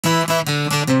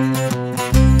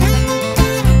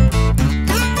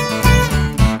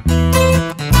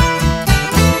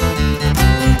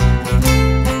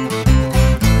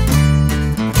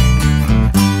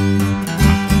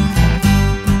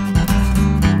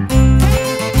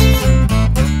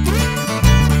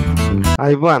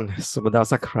Ivan සුබ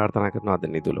දවසක් ප්‍රාර්ථනා කරනවා අද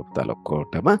නිදුල පුතා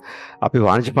ලොක්කොටම අපි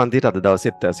වාණිජ පන්තියට අද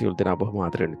දවසෙත් සියලු දෙනා බොහොම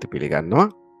ආදරෙන් පිළිගන්නවා.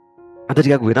 අද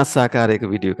ටිකක් වෙනස් ආකාරයක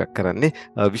වීඩියෝ එකක් කරන්නේ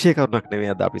විෂය කරුණක්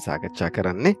නෙවෙයි අද අපි සාකච්ඡා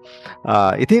කරන්නේ.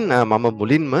 ඉතින් මම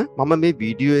මුලින්ම මේ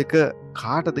වීඩියෝ එක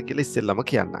කාටද කියලා ඉස්සෙල්ලම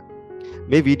කියන්නම්.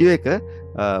 මේ වීඩියෝ එක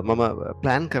මම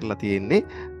ප්ලෑන් කරලා තියෙන්නේ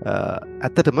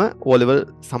ඇත්තටම O level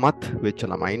සමත් වෙච්ච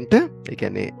ළමයින්ට, ඒ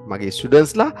කියන්නේ මගේ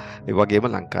ස්ටුඩන්ට්ස්ලා, ඒ වගේම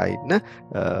ලංකාවේ ඉන්න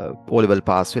O level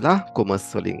පාස් වෙලා කොමර්ස්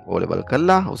වලින් O level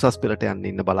කළා උසස් පෙළට යන්න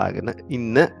ඉන්න බලාගෙන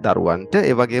ඉන්න දරුවන්ට,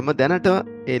 ඒ වගේම දැනට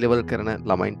A level කරන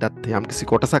ළමයින්ටත් යම්කිසි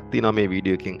කොටසක් තියෙනවා මේ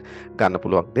වීඩියෝ එකකින් ගන්න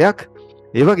පුළුවන් දෙයක්.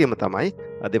 ඒ වගේම තමයි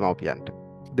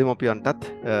දෙමව්පියන්ටත්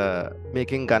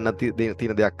මේකෙන් ගන්න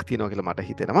තියෙන දෙයක් තියෙනවා කියලා මට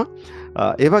හිතෙනවා.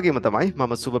 ඒ වගේම තමයි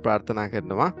මම සුබ ප්‍රාර්ථනා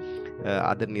කරනවා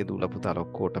ආදරණීය දූල පුතා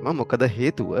ඔක්කොටම. මොකද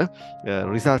හේතුව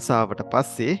රිසල්ට්ස් ආවට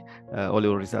පස්සේ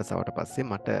ඔලිවර් රිසල්ට්ස් ආවට පස්සේ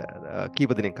මට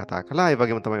කීප දෙනෙක් කතා කළා. ඒ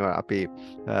වගේම තමයි අපේ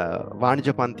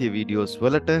වාණිජ පන්තියේ වීඩියෝස්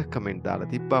වලට කමෙන්ට් දාලා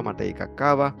තිබ්බා. මට ඒකක්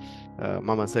ආවා.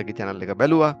 මම සර්ගේ channel එක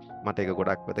බැලුවා. මට ඒක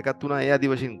ගොඩක් වැදගත් වුණා. ඒ ආදි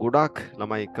වශයෙන් ගොඩක්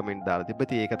ළමයි කමෙන්ට් දාලා තිබ්බා.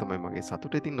 ඉතින් ඒක තමයි මගේ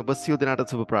සතුට. ඉතින් ඔබ සියලු දෙනාට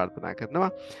සුබ ප්‍රාර්ථනා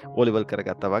කරනවා. O level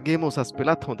කරගත්තා වගේම උසස්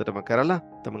පෙළත් හොඳටම කරලා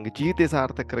තමන්ගේ ජීවිතය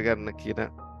සාර්ථක කරගන්න කියන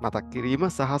මතක් කිරීම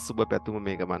සහ සුබ පැතුම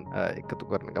මේ ගමන් එකතු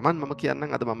කරන ගමන් මම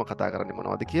කියන්නම් අද මම කතා කරන්නේ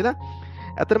මොනවද කියලා.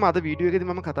 ඇත්තටම අද වීඩියෝ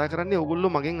එකේදී මම කතා කරන්නේ ඕගොල්ලෝ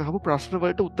මගෙන් අහපු ප්‍රශ්න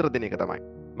වලට උත්තර දෙන එක තමයි.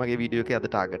 මගේ වීඩියෝ එකේ අද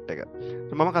ටාගට් එක.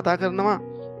 මම කතා කරනවා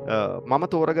මම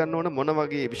තෝරගන්න ඕන මොන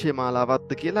වගේ විෂය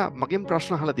මාලාවක්ද කියලා මගෙන්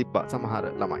ප්‍රශ්න අහලා තිබ්බා සමහර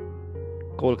ළමයි.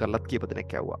 කෝල් කරලත් කීප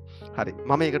දෙනෙක් ඇහුවා. හරි.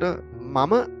 මම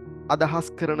ඒකට අදහස්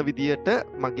කරන විදියට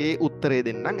මගේ උත්තරේ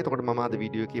දෙන්නම්. එතකොට මම අද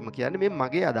වීඩියෝ එකේම කියන්නේ මේ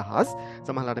මගේ අදහස්.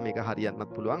 සමහරවිට මේක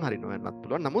හරියන්නත් පුළුවන්, හරි නොවෙන්නත්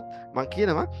පුළුවන්. නමුත් මම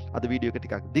කියනවා අද වීඩියෝ එක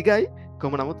ටිකක් දිගයි.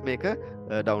 කොහොම නමුත් මේක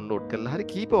ඩවුන්ලෝඩ් කරලා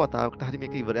හරි කීප වතාවකට හරි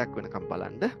මේක ඉවරයක් වෙනකම්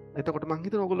බලන්න. එතකොට මම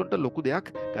හිතනවා ඔයගොල්ලන්ට ලොකු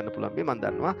දෙයක් ගන්න පුළුවන්. මේ මම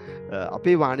දන්නවා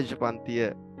අපේ වාණිජ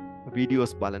පන්තිය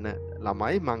වීඩියෝස් බලන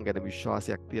ළමයි මං ගැන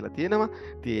විශ්වාසයක් තියලා තියෙනවා.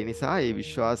 ඒ නිසා ඒ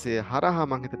විශ්වාසය හරහා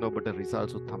මං හිතනවා ඔබට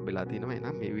රිසල්ට්ස් උත් හම්බෙලා තියෙනවා.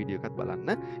 එහෙනම් මේ වීඩියෝ එකත් බලන්න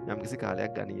යම්කිසි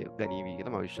කාලයක් ගනීවි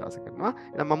කියලා මම විශ්වාස කරනවා.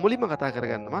 එහෙනම් මම මුලින්ම කතා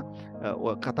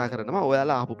කරනවා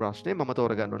ඔයාලා අහපු ප්‍රශ්නේ මම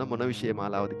තෝරගන්න ඕන මොන විෂය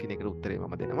මාලාවද කියන එකට උත්තරේ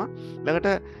මම දෙනවා. ළඟට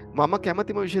මම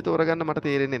කැමතිම විෂය තෝරගන්න මට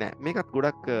තේරෙන්නේ නැහැ. මේකත්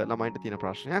ගොඩක් ළමයින්ට තියෙන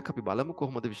ප්‍රශ්නයක්. අපි බලමු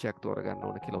කොහොමද විෂයක් තෝරගන්න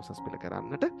ඕන කියලා උසස් පෙළ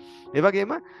කරන්නට. ඒ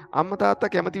වගේම අම්මා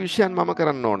තාත්තා කැමති විෂයන් මම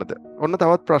කරන්න ඕනද? ඔන්න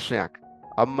තවත් ප්‍රශ්නයක්.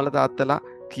 අම්මලා තාත්තලා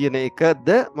කියන එකද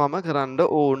මම කරන්න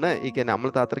ඕන? ඒ කියන්නේ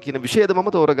අම්මලා තාත්තලා කියන විෂයද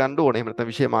මම තෝරගන්න ඕන? එහෙම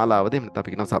නැත්නම් විෂය මාලාවද? එහෙම නැත්නම්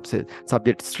අපි කියනවා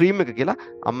සබ්ජෙක්ට් ස්ට්‍රීම් එක කියලා.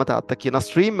 අම්මා තාත්තා කියන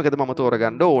ස්ට්‍රීම් එකද මම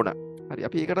තෝරගන්න ඕන? හරි,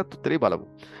 අපි ඒකටත් උත්තරේ බලමු.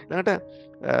 ඊළඟට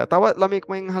තව ළමෙක්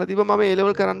මගෙන් අහලා තිබ්බා මම A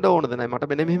level කරන්න ඕනද? නෑ, මට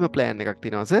මෙන්න මෙහෙම ප්ලෑන් එකක්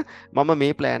තියෙනවා සර්. මම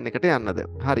මේ ප්ලෑන් එකට යන්නද?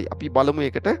 හරි, අපි බලමු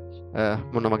ඒකට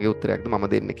මොන වගේ උත්තරයක්ද මම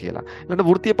දෙන්නේ කියලා. ඊළඟට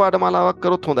වෘත්තීය පාඨමාලාවක්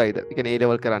කරොත් හොඳයිද? ඒ කියන්නේ A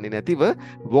level කරන්නේ නැතිව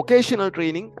vocational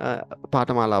training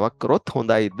පාඨමාලාවක් කරොත්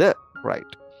හොඳයිද?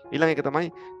 right. ඊළඟ එක තමයි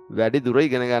වැඩි දුර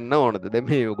ඉගෙන ගන්න ඕනද? දැන්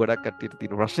මේ ගොඩක් කට්ටියට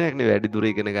තියෙන ප්‍රශ්නයක් නේ, වැඩි දුර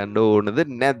ඉගෙන ගන්න ඕනද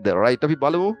නැද්ද? right. අපි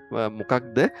බලමු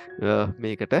මොකක්ද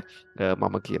මේකට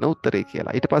මම කියන උත්තරේ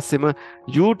කියලා. ඊට පස්සෙම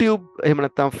YouTube එහෙම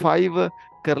නැත්නම් Fiverr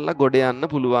කරලා ගොඩ යන්න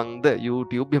පුළුවන්ද?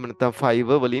 YouTube එහෙම නැත්නම්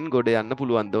Fiverr වලින් ගොඩ යන්න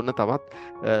පුළුවන්ද? ඔන්න තවත්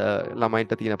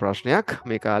ළමයින්ට තියෙන ප්‍රශ්නයක්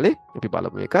මේ කාලේ. අපි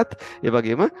බලමු ඒකත්. ඒ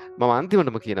වගේම මම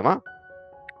අන්තිමටම කියනවා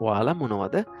ඔයාලා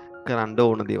මොනවද කරන්න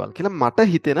ඕන දේවල් කියලා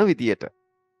මට හිතෙන විදියට.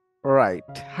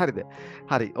 right. හරිද?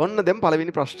 හරි. ඔන්න දැන්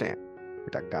පළවෙනි ප්‍රශ්නය.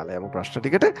 පිටක් ගාලා යමු ප්‍රශ්න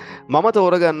ටිකට. මම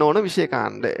තෝරගන්න ඕන විෂය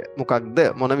කාණ්ඩය මොකක්ද?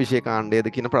 මොන විෂය කාණ්ඩයද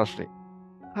කියන ප්‍රශ්නේ.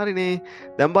 හරිනේ.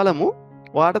 දැන් බලමු.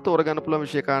 ඔයාට තෝරගන්න පුළුවන්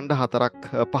විෂය කාණ්ඩ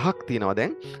 4ක් තියෙනවා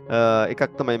දැන්.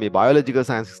 එකක් තමයි මේ බයොලොජිකල්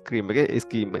සයන්ස් ස්ට්‍රීම්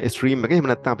එක. එහෙම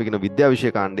නැත්නම් අපි කියන විද්‍යා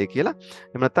විෂය කාණ්ඩය කියලා.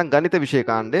 එහෙම නැත්නම් ගණිත විෂය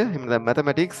කාණ්ඩය. එහෙම නැත්නම්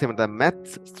මැතමැටික්ස්, එහෙම නැත්නම්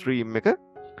මැත්ස් ස්ට්‍රීම් එක.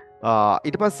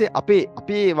 ඊට පස්සේ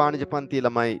අපේ වාණිජ පන්තියේ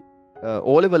ළමයි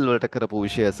O level වලට කරපු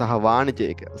විෂය සහ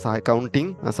වාණිජය සහ accounting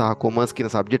සහ commerce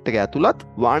කියන සබ්ජෙක්ට් එක ඇතුළත්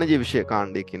වාණිජ්‍ය විෂය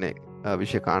කාණ්ඩය කියන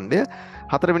විෂය කාණ්ඩය.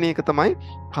 හතරවෙනි එක තමයි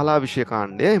කලා විෂය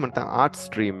කාණ්ඩය. එහෙම නැත්නම් ආර්ට්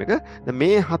ස්ට්‍රීම් එක.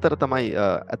 මේ හතර තමයි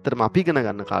ඇත්තටම අපි ඉගෙන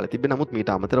ගන්න කාලේ තිබ්බේ. නමුත් මීට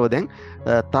අමතරව දැන්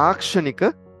තාක්ෂණික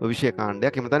විෂය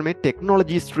කාණ්ඩයක්, එහෙම නැත්නම් මේ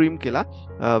ටෙක්නොලොජි ස්ට්‍රීම් කියලා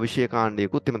විෂය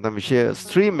කාණ්ඩයකුත්, එහෙම නැත්නම් විෂය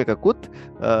ස්ට්‍රීම් එකකුත්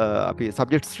අපි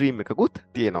සබ්ජෙක්ට් ස්ට්‍රීම් එකකුත්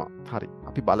තියෙනවා. හරි.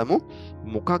 අපි බලමු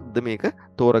මොකක්ද මේක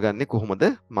තෝරගන්නේ කොහොමද?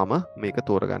 මම මේක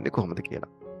තෝරගන්නේ කොහොමද කියලා.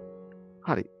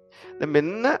 හරි. දැන්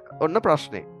මෙන්න ඔන්න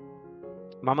ප්‍රශ්නේ.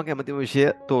 මම කැමතිම විෂය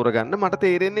තෝරගන්න මට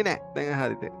තේරෙන්නේ නැහැ. දැන්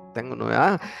හරිද? දැන්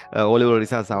ඔයා O level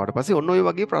රිසල්ට්ස් ආවට පස්සේ ඔන්න ඔය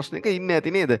වගේ ප්‍රශ්නයක ඉන්න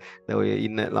ඇති නේද? දැන් ඔය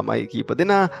ඉන්න ළමයි කීප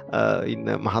දෙනා ඉන්න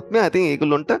මහත්මයා ඉතින්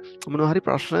ඒගොල්ලොන්ට මොනවා හරි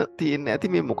ප්‍රශ්න තියෙන්න ඇති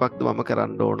මේ මොකක්ද මම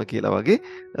කරන්න ඕන කියලා වගේ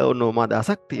ඔන්නෝම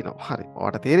අදහසක් තියෙනවා. හරි.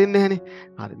 ඔයාට තේරෙන්නේ නැහනේ.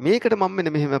 හරි. මේකට මම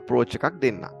මෙන්න මෙහෙම අප්‍රෝච් එකක්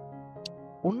දෙන්නම්.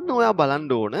 ඔන්න ඔයා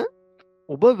බලන්න ඕන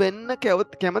ඔබ වෙන්න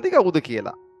කැමති කවුද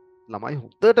කියලා. ළමයි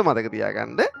හොඳට මතක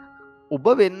තියාගන්න ඔබ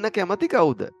වෙන්න කැමති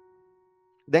කවුද?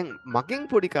 දැන් මගෙන්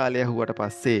පොඩි කාලේ ඇහුවට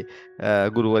පස්සේ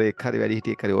ගුරුවරයෙක් හරි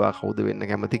වැඩිහිටියෙක් හරි ඔයා කවුද වෙන්න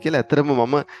කැමති කියලා ඇතරම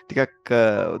මම ටිකක්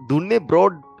දුන්නේ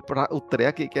බ්‍රෝඩ්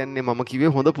උත්තරයක්. ඒ කියන්නේ මම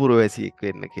කිව්වේ හොඳ පුරවැසියෙක්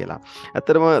වෙන්න කියලා.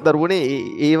 ඇත්තටම දරුවනේ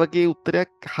ඒ වගේ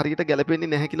උත්තරයක් හරියට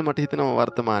ගැලපෙන්නේ නැහැ කියලා මට හිතෙනවා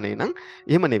වර්තමානයේ නම්.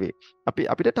 එහෙම නෙවෙයි.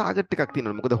 අපිට ටාගට් එකක්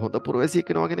තියෙනවා. මොකද හොඳ පුරවැසියෙක්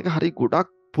වෙනවා කියන එක හරි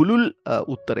ගොඩක් පුළුල්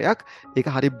උත්තරයක්. ඒක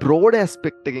හරි බ්‍රෝඩ්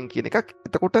ඇස්පෙක්ට් එකකින් කියන එකක්.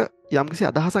 එතකොට යම්කිසි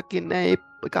අදහසක් ඉන්නේ නැහැ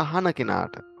ඒක අහන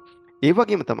කෙනාට. ඒ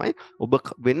වගේම තමයි ඔබ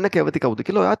වෙන්න කැමති කවුද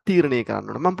කියලා ඔයා තීරණය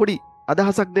කරන්න ඕන. මම පොඩි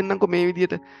අදහසක් දෙන්නම්කෝ මේ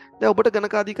විදිහට. දැන් ඔබට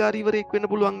ගණකාධිකාරීවරයෙක්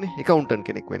වෙන්න පුළුවන් නේ. ඇකවුන්ටන්ට්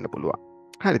කෙනෙක් වෙන්න පුළුවන්.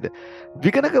 හරිද?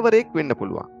 විගණකවරයෙක් වෙන්න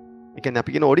පුළුවන්. ඒ කියන්නේ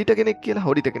අපි කියන ඔඩිටර් කෙනෙක් කියලා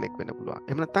ඔඩිටර් කෙනෙක් වෙන්න පුළුවන්.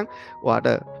 එහෙම නැත්නම් ඔයාට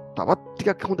තවත්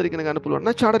ටිකක් හොඳට ඉගෙන ගන්න පුළුවන්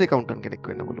නම් චාර්ටර්ඩ් ඇකවුන්ටන්ට් කෙනෙක්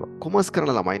වෙන්න පුළුවන්. කොමර්ස්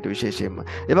කරන ළමයින්ට විශේෂයෙන්ම.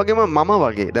 ඒ වගේම මම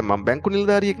වගේ දැන් මම බැංකු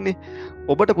නිලධාරියෙක්නේ.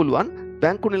 ඔබට පුළුවන්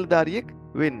බැංකු නිලධාරියෙක්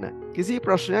වෙන්න. කිසි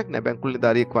ප්‍රශ්නයක් නැහැ. බැංකු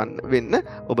නිලධාරියෙක් වෙන්න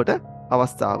ඔබට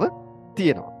අවස්ථාව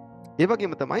තියෙනවා. ඒ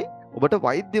වගේම තමයි ඔබට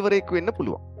වෛද්‍යවරයෙක් වෙන්න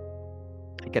පුළුවන්.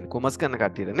 ඒ කියන්නේ කොමර්ස් කරන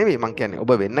කට්ටියට නෙවෙයි මං කියන්නේ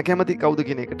ඔබ වෙන්න කැමති කවුද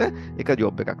කියන එකට එක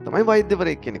ජොබ් එකක් තමයි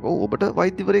වෛද්‍යවරයෙක් කියන එක. ඔබට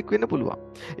වෛද්‍යවරයෙක් වෙන්න පුළුවන්.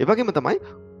 ඒ වගේම තමයි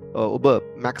ඔබ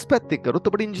මැක්ස් පැත්තෙක් කරොත්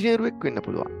ඔබට ඉංජිනේරුවෙක් වෙන්න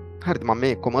පුළුවන්. හරිද? මම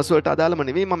මේ කොමර්ස් වලට අදාළම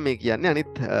නෙවෙයි මම මේ කියන්නේ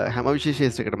අනිත් හැම විශේෂ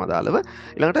ක්ෂේත්‍රයකටම අදාළව.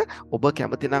 ඊළඟට ඔබ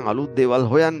කැමති නම් අලුත් දේවල්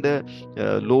හොයන්න,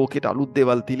 ලෝකෙට අලුත්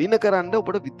දේවල් තිලින කරන්න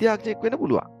ඔබට විද්‍යාඥයෙක් වෙන්න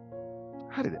පුළුවන්.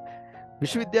 හරිද?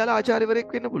 විශ්වවිද්‍යාල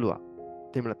ආචාර්යවරයෙක් වෙන්න පුළුවන්.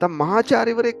 එහෙම නැත්නම්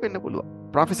මහාචාර්යවරයෙක් වෙන්න පුළුවන්.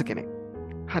 ප්‍රොෆෙසර් කෙනෙක්.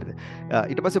 හරිද?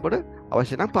 ඊට පස්සේ ඔබට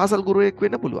අවශ්‍ය නම් පාසල් ගුරුවරයෙක්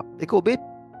වෙන්න පුළුවන්. ඒක ඔබේ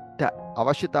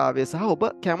අවශ්‍යතාවය සහ ඔබ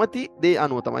කැමති දේ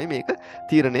අනුව තමයි මේක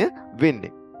තීරණය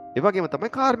වෙන්නේ. ඒ වගේම තමයි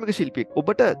කාර්මික ශිල්පියෙක්.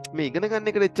 ඔබට මේ ඉගෙන ගන්න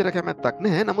එකට එච්චර කැමැත්තක්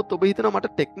නැහැ. නමුත් ඔබ හිතනවා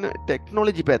මට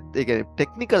ටෙක්නොලොජි පැත්ත, ඒ කියන්නේ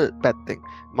ටෙක්නිකල් පැත්තෙන්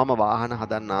මම වාහන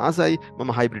හදන්න ආසයි,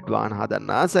 මම හයිබ්‍රිඩ් වාහන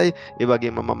හදන්න ආසයි, ඒ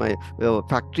වගේම මම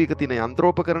ෆැක්ටරි එක තියෙන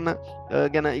යන්ත්‍රෝපකරණ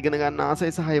ගැන ඉගෙන ගන්න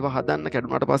ආසයි සහ ඒවා හදන්න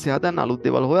කැඩුනට පස්සේ හදන්න අලුත්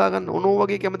දේවල් හොයාගන්න ඕනෝ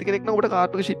වගේ කැමති කෙනෙක් නම් ඔබට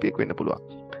කාර්මික ශිල්පියෙක් වෙන්න පුළුවන්.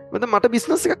 මට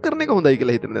බිස්නස් එකක් කරන එක හොඳයි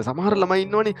කියලා හිතන. සමහර ළමයි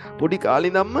ඉන්නවනේ පොඩි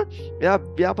කාලේ ඉඳන්ම එයා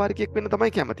ව්‍යාපාරිකයෙක් වෙන්න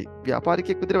තමයි කැමති.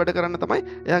 ව්‍යාපාරිකයෙක් විදිහට වැඩ කරන්න තමයි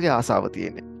එයාගේ ආසාව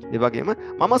තියෙන්නේ. ඒ වගේම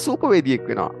මම සූපවේදියෙක්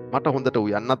වෙනවා. මට හොඳට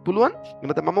උයන්නත් පුළුවන්. එහෙම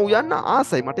නැත්නම් මම උයන්න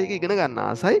ආසයි. මට ඒක ඉගෙන ගන්න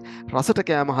ආසයි. රසට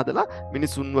කෑම හදලා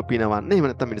මිනිසුන්ව පිනවන්න. එහෙම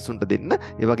නැත්නම් මිනිසුන්ට දෙන්න.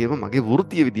 ඒ වගේම මගේ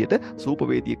වෘත්තීය විදියට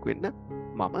සූපවේදියෙක් වෙන්න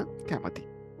මම කැමතියි.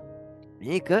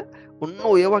 මේක ඔන්න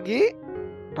ඔය වගේ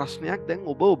ප්‍රශ්නයක් දැන්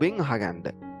ඔබෙන් අහගන්න.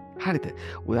 හරිද?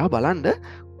 ඔයා බලන්න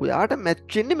ඔයාට මැච්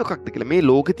වෙන්නේ මොකක්ද කියලා. මේ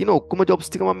ලෝකේ තියෙන ඔක්කොම ජොබ්ස්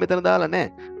ටික මම මෙතන දාලා නැහැ.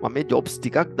 මම මේ ජොබ්ස්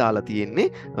ටිකක් දාලා තියෙන්නේ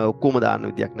ඔක්කොම දාන්න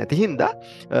විදියක් නැති හින්දා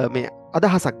මේ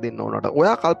අදහසක් දෙන්න ඕනට.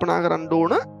 ඔයා කල්පනා කරන්න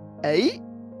ඕන ඇයි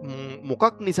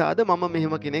මොකක් නිසාද මම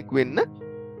මෙහෙම කෙනෙක් වෙන්න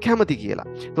කැමති කියලා.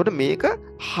 එතකොට මේක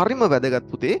හරිම වැදගත්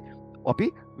පුතේ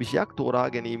අපි විෂයක් තෝරා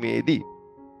ගැනීමේදී.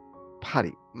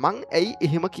 හරි. මං ඇයි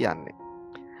එහෙම කියන්නේ?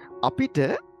 අපිට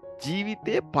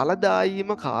ජීවිතයේ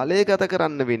ඵලදායීම කාලය ගත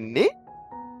කරන්න වෙන්නේ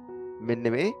මෙන්න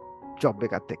මේ ජොබ්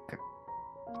එකත් එක්ක.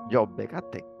 ජොබ්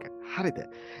එකත් එක්ක. හරිද?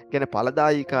 කියන්නේ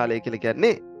ඵලදායී කාලය කියලා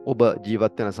කියන්නේ ඔබ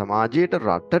ජීවත් වෙන සමාජයට,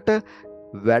 රටට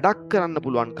වැඩක් කරන්න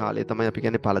පුළුවන් කාලය තමයි අපි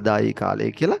කියන්නේ ඵලදායී කාලය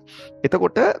කියලා.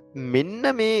 එතකොට මෙන්න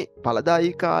මේ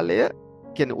ඵලදායී කාලය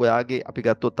කියන්නේ ඔයාගේ අපි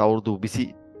ගත්තොත් අවුරුදු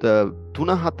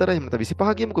 23 එහෙම නැත්නම්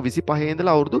 25 කියමුකෝ 25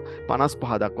 ඉඳලා අවුරුදු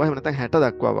 55 දක්වා එහෙම නැත්නම් 60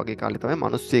 දක්වා වගේ කාලේ තමයි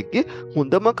මිනිස්සෙක්ගේ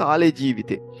හොඳම කාලේ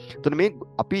ජීවිතේ. එතකොට මේ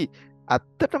අපි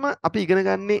ඇත්තටම අපි ඉගෙන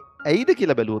ගන්නේ ඇයිද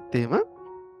කියලා බැලුවොත් එහෙම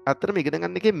ඇත්තටම ඉගෙන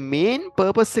ගන්න එකේ මේන්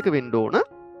පර්පස් එක වෙන්න ඕන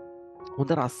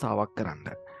හොඳ රස්සාවක් කරන්න.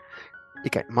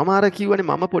 ඒකයි මම අර කිව්වනේ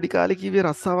මම පොඩි කාලේ කිව්වේ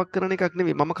රස්සාවක් කරන එකක්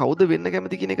නෙවෙයි මම කවුද වෙන්න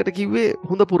කැමති කියන එකට කිව්වේ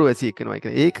හොඳ පුරවැසියෙක් වෙනවා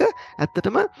කියලා. ඒක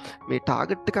ඇත්තටම මේ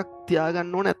ටාගට් එකක්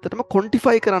තියාගන්න ඕන ඇත්තටම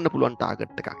ක්වොන්ටිෆයි කරන්න පුළුවන්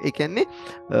ටාගට් එකක්. ඒ කියන්නේ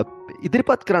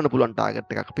ඉදිරිපත් කරන්න පුළුවන්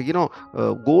ටාගට් එකක්. අපි කියනවා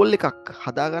ගෝල් එකක්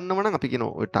හදාගන්නව නම් අපි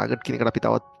කියනවා ඔය ටාගට් කියන එකට අපි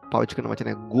තවත් පාවිච්චි කරන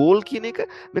වචනය ගෝල් කියන එක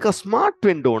මේක ස්මාර්ට්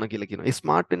වෙන්න ඕන කියලා කියනවා. ඒ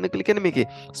ස්මාර්ට් වෙන්න කියලා කියන්නේ මේකේ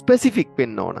ස්පෙસિෆික්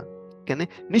වෙන්න ඕන. කියන්නේ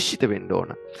නිශ්චිත වෙන්න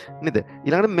ඕන. නේද?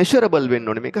 ඊළඟට මෙෂරබල්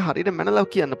වෙන්න ඕනේ. මේක හරියට මැනලා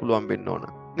කියන්න පුළුවන් වෙන්න ඕන.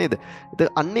 නේද? ඒත්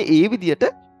අන්නේ ඒ විදියට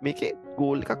මේකේ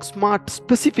ගෝල් එකක් ස්මාර්ට්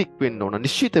ස්පෙસિෆික් වෙන්න ඕන.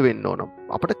 නිශ්චිත වෙන්න ඕන.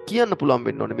 අපිට කියන්න පුළුවන්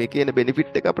වෙන්න ඕනේ. මේකේ එන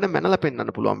බෙනිෆිට් එක අපිට මැනලා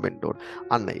පෙන්වන්න පුළුවන් වෙන්න ඕන.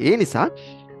 අන්න ඒ නිසා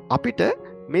අපිට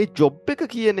මේ ජොබ් එක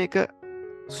කියන එක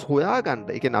සොයාගන්න.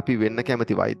 ඒ කියන්නේ අපි වෙන්න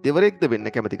කැමති වෛද්‍යවරයෙක්ද වෙන්න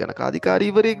කැමති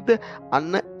ගණකාධිකාරීවරයෙක්ද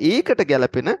අන්න ඒකට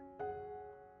ගැලපෙන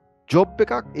ජොබ්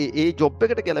එකක් ඒ ජොබ්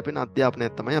එකට ගැලපෙන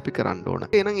අධ්‍යාපනයක් තමයි අපි කරන්න ඕන.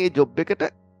 එහෙනම් ඒ ජොබ් එකට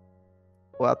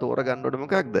ඔයා තෝරගන්න ඕනේ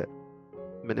මොකක්ද?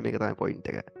 මෙන්න මේක තමයි පොයින්ට්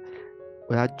එක.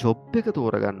 ඔයා ජොබ් එක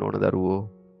තෝරගන්න ඕන දරුවෝ.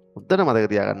 හොඳට මතක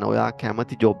තියාගන්න ඔයා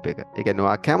කැමති ජොබ් එක. ඒ කියන්නේ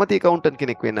ඔයා කැමති ඇකවුන්ටන්ට්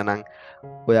කෙනෙක් වෙන්න නම්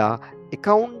ඔයා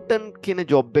ඇකවුන්ටන්ට් කියන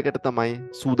ජොබ් එකට තමයි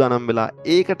සූදානම් වෙලා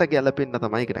ඒකට ගැලපෙන්න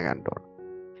තමයි ඉගෙන ගන්න ඕන.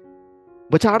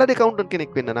 චාටඩ් ඇකවුන්ටන්ට්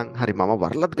කෙනෙක් වෙන්න නම් හරි මම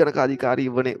වරලත් ගණක අධිකාරී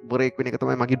වරයෙක් වෙන එක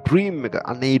තමයි මගේ ඩ්‍රීම් එක.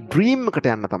 අන්න ඒ ඩ්‍රීම් එකට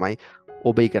යන්න තමයි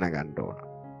ඔබ ඉගෙන ගන්න ඕන.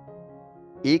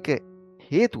 ඒක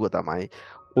හේතුව තමයි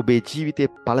ඔබේ ජීවිතේ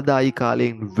පළදායි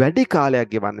කාලයෙන් වැඩි කාලයක්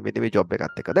ගෙවන්න මෙන්න මේ ජොබ්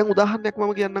එකත් එක්ක. දැන් උදාහරණයක්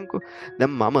මම කියන්නම්කෝ.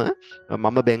 දැන්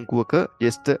මම බැංකුවක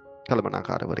ජෙස්ට්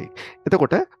කළමනාකාරවරයෙක්.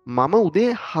 එතකොට මම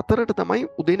උදේ 4ට තමයි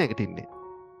උදේ නැගිටින්නේ.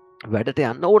 වැඩට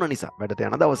යන්න ඕන නිසා වැඩට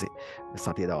යන දවසේ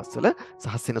සතිය දවස්වල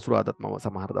සහ සෙනසුරාදාත් මම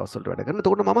සමහර දවස්වලට වැඩ කරනවා.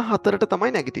 එතකොට මම 4ට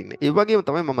තමයි නැගිටින්නේ. ඒ වගේම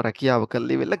තමයි මම රැකියාව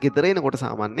කරලා ඉවරලා ගෙදර එනකොට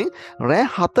සාමාන්‍යයෙන් රෑ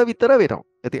 7 විතර වෙනවා.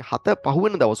 ඉතින් 7 පහ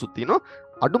වෙන දවසුත් තියෙනවා.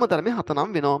 අඩුම තරමේ 7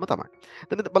 නම් වෙනවම තමයි.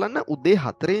 එතන බලන්න උදේ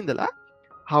 4 ඉඳලා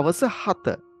හවස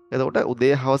 7. එතකොට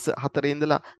උදේ හවස 4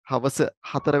 ඉඳලා හවස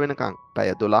 4 වෙනකන්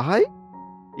පැය 12යි.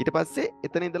 ඊට පස්සේ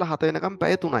එතන ඉඳලා 7 වෙනකම්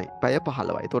පැය 3යි. පැය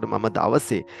 15යි. එතකොට මම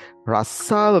දවසේ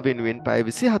රස්සාව වෙනුවෙන් පැය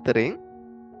 24න්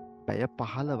පැය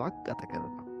 15ක් ගත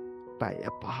කරනවා. පැය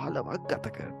 15ක් ගත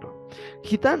කරනවා.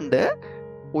 හිතන්න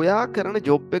ඔයා කරන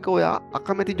ජොබ් එක ඔයා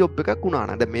අකමැති ජොබ් එකක් වුණා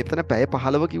නම් දැන් මෙතන පැය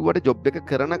 15 කිව්වට ජොබ් එක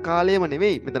කරන කාලයම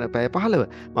නෙවෙයි මෙතන පැය 15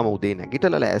 මම උදේ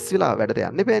නැගිටලා ලෑස්ති වෙලා වැඩට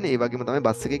යන්න බෑනේ. ඒ වගේම තමයි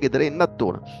බස් එකේ ගෙදර එන්නත්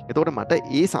ඕන. එතකොට මට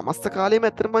ඒ සමස්ත කාලෙම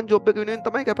ඇත්තටම මම ජොබ් එක වෙනුවෙන්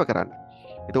තමයි කැප කරන්නේ.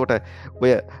 එතකොට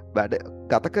ඔය වැඩ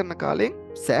ගත කරන කාලෙන්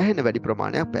සෑහෙන වැඩි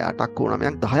ප්‍රමාණයක් පැය 8ක් හෝ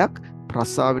 9ක් 10ක්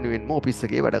රස්සාව වෙනුවෙන්ම ඔෆිස්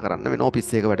එකේ වැඩ කරන්න වෙන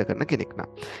ඔෆිස් එකේ වැඩ කරන කෙනෙක් නම්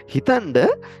හිතන්න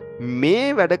මේ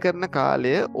වැඩ කරන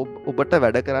කාලය ඔබට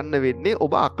වැඩ කරන්න වෙන්නේ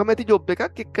ඔබ අකමැති ජොබ්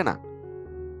එකක් එක්ක නම්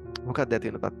මොකක්ද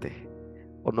ඇති වෙන තත්ත්වය?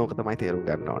 ඔන්න ඕක තමයි තේරුම්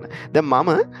ගන්න ඕන. දැන්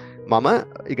මම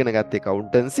ඉගෙන ගත්තේ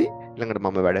කවුන්ටන්සි ඊළඟට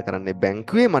මම වැඩ කරන්නේ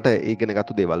බැංකුවේ මට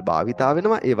ඉගෙනගත්තු දේවල් භාවිතා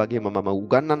වෙනවා. ඒ වගේම මම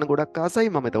උගන්වන්න ගොඩක්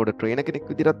ආසයි. මම එතකොට ට්‍රේනර් කෙනෙක්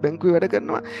විදිහට බැංකුවේ වැඩ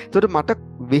කරනවා. එතකොට මට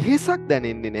වෙහෙසක්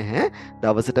දැනෙන්නේ නැහැ.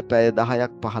 දවසට පැය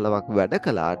 10ක් 15ක් වැඩ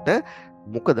කළාට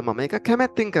මොකද මම ඒක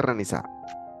කැමැත්තෙන් කරන නිසා.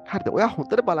 හරිද? ඔයා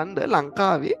හොඳට බලන්න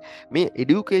ලංකාවේ මේ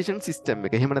এডুকেෂන් සිස්ටම්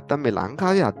එක. එහෙම නැත්නම් මේ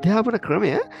ලංකාවේ අධ්‍යාපන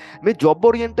ක්‍රමය මේ ජොබ්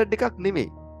ඔරියන්ටඩ් එකක්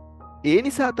නෙමෙයි. ඒ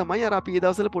නිසා තමයි අර අපි ඒ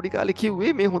දවස්වල පොඩි කාලේ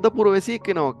කිව්වේ මේ හොඳ පුරවැසියෙක්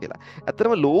වෙනවා කියලා.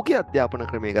 ඇත්තටම ලෝකයේ අධ්‍යාපන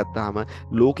ක්‍රමය ගත්තාම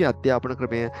ලෝකයේ අධ්‍යාපන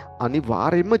ක්‍රමය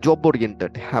අනිවාර්යයෙන්ම ජොබ්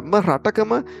ඔරියන්ටඩ්. හැම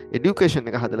රටකම এডুকেෂන්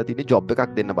එක හදලා තියෙන්නේ ජොබ්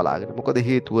එකක් දෙන්න බලාගෙන. මොකද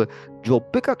හේතුව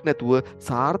ජොබ් එකක් නැතුව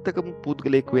සාර්ථකම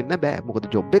පුද්ගලයෙක් වෙන්න බෑ. මොකද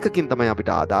ජොබ් එකකින් තමයි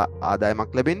අපිට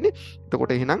ආදායමක් ලැබෙන්නේ.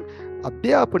 එතකොට එහෙනම්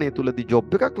අධ්‍යාපනය තුළදී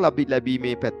ජොබ් එකක්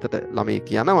ලැබීමේ පැත්තට ළමයෙක්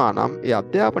යනවා නම් ඒ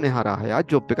අධ්‍යාපනය හරහා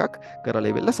ජොබ් එකක්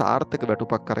කරලා ඉවරලා සාර්ථක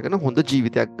වැටුපක් අරගෙන හොඳ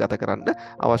ජීවිතයක් ගත කරන්න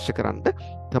අවශ්‍ය කරන්න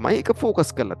තමයි ඒක ફોකස්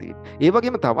කරලා තියෙන්නේ. ඒ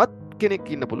වගේම තවත් කෙනෙක්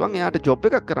ඉන්න පුළුවන් එයාට ජොබ්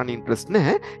එකක් කරන්න ඉන්ට්‍රස්ට්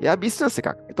නැහැ. එයා බිස්නස්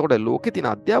එකක්. එතකොට ලෝකේ තියෙන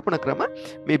අධ්‍යාපන ක්‍රම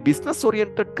මේ බිස්නස්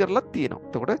ඔරියන්ටඩ් කරලා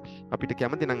තියෙනවා. එතකොට අපිට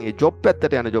කැමති නම් ඒ ජොබ්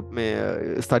පැත්තට යන ජොබ් මේ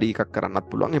ස්ටඩි එකක් කරන්නත්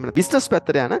පුළුවන්. එහෙම නැත්නම් බිස්නස්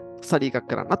පැත්තට යන ස්ටඩි එකක්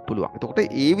කරන්නත් පුළුවන්. එතකොට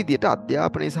ඒ විදිහට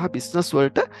අධ්‍යාපනය සහ බිස්නස්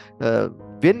වලට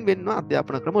වෙන්න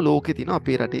අධ්‍යාපන ක්‍රම ලෝකේ තියෙනවා.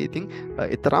 අපේ රටේ ඉතින්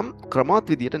ඊතරම් ක්‍රමවත්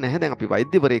විදියට නැහැ. දැන් අපි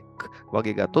වෛද්‍යවරයෙක්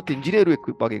වගේ ගත්තොත් ඉංජිනේරුවෙක්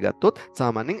වගේ ගත්තොත්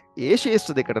සාමාන්‍යයෙන් ඒ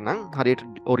ශාස්ත්‍ර දෙකට නම් හරියට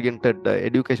ඔරියන්ටඩ්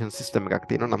এডুকেෂන් සිස්ටම් එකක්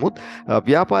තියෙනවා. නමුත්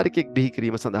ව්‍යාපාරිකයෙක් බිහි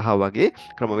කිරීම සඳහා වගේ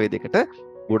ක්‍රමවේදයකට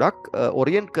ගොඩක්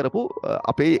ඔරියන්ට් කරපු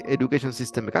අපේ এডুকেෂන්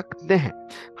සිස්ටම් එකක් නැහැ.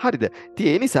 හරිද? ඉතින්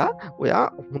ඒ නිසා ඔයා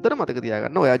හොඳට මතක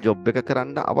තියාගන්න ඔයා ජොබ් එක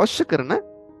කරන්න අවශ්‍ය කරන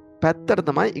පැත්තට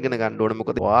තමයි ඉගෙන ගන්න ඕනේ.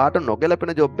 මොකද ඔයාට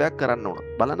නොගැලපෙන ජොබ් එකක් කරන්න ඕන.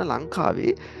 බලන්න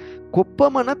ලංකාවේ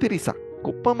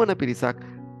කොපමණ පිරිසක්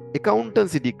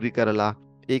ඇකවුන්ටන්සි ඩිග්‍රී කරලා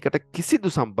ඒකට කිසිදු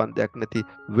සම්බන්ධයක් නැති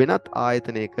වෙනත්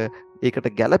ආයතනයක ඒකට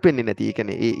ගැලපෙන්නේ නැති, ඒ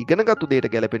කියන්නේ ඒ ඉගෙනගත්තු දෙයට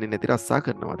ගැලපෙන්නේ නැති රස්සා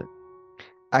කරනවද?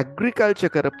 ඇග්‍රිකල්චර්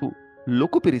කරපු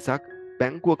ලොකු පිරිසක්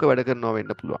බැංකුවක වැඩ කරනවා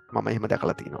වෙන්න පුළුවන්. මම එහෙම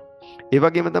දැකලා තියෙනවා. ඒ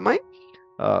වගේම තමයි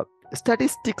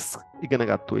ස්ටැටිස්ටික්ස් ඉගෙන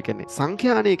ගත්තු, ඒ කියන්නේ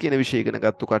සංඛ්‍යානය කියන විෂය ඉගෙන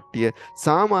ගත්තු කට්ටිය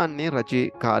සාමාන්‍ය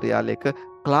රජයේ කාර්යාලයක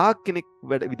ක්ලාක් කෙනෙක්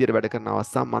විදියට වැඩ කරන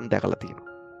අවස්ථා මම දැකලා තියෙනවා.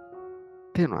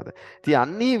 තේරුණාද? ඉතින්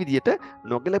අන්නේ විදියට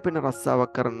නොගැලපෙන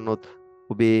රස්සාවක් කරනොත්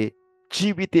ඔබේ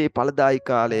ජීවිතයේ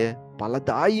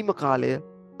පළදායීම කාලය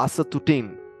අසතුටින්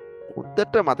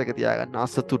හොඳට මතක තියාගන්න.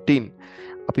 අසතුටින්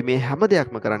අපි මේ හැම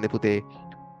දෙයක්ම කරන්න පුතේ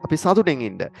අපි සතුටෙන්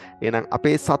ඉන්න. එහෙනම්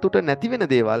අපේ සතුට නැති වෙන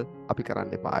දේවල් අපි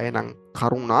කරන්න එපා. එහෙනම්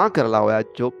කරුණා කරලා ඔයා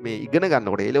ජොබ් මේ ඉගෙන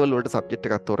ගන්නකොට A level වලට සබ්ජෙක්ට්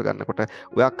එකක් තෝරගන්නකොට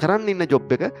ඔයා කරන්න ඉන්න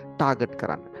ජොබ් එක ටාගට්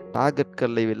කරන්න. ටාගට්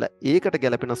කරලා ඉවරලා ඒකට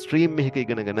ගැලපෙන ස්ට්‍රීම් එකක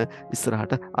ඉගෙනගෙන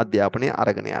ඉස්සරහට අධ්‍යාපනය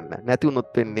අරගෙන යන්න. නැති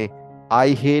වුණොත් වෙන්නේ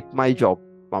I hate my job.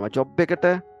 මම ජොබ් එකට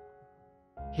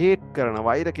හේට් කරන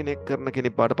වෛර කෙනෙක් කරන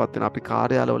කෙනෙක් බවට පත් වෙන අපි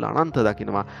කාර්යාලවල අනන්ත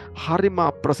දකිනවා. හරිම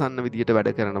අප්‍රසන්න විදියට වැඩ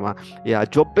කරනවා. එයා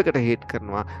ජොබ් එකට හේට්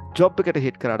කරනවා. ජොබ් එකට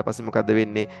හේට් කරාට පස්සේ මොකද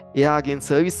වෙන්නේ? එයාගෙන්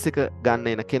සර්විස් එක ගන්න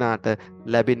එන කෙනාට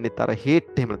ලැබෙන්නේ තර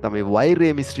හේට් එහෙම නැත්නම් මේ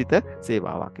වෛරය මිශ්‍රිත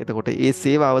සේවාවක්. එතකොට ඒ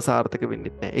සේවාව සාර්ථක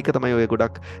වෙන්නේ නැහැ. ඒක තමයි ඔය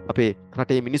ගොඩක් අපේ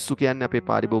රටේ මිනිස්සු කියන්නේ අපේ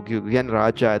පාරිභෝගිකයෝ කියන්නේ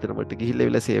රාජ්‍ය ආයතන වලට ගිහිල්ලා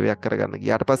ඉවිල්ලා සේවයක් කරගන්න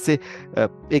ගියාට පස්සේ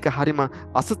ඒක හරිම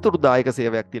අසතුටුදායක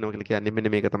සේවයක් තියෙනවා කියලා කියන්නේ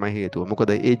මෙන්න මේක තමයි හේතුව.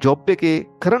 මොකද ඒ ජොබ් එකේ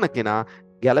කරන කෙනා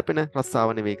ගැළපෙන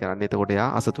රස්සාව නෙවෙයි කරන්නේ. එතකොට එයා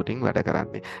අසතුටින් වැඩ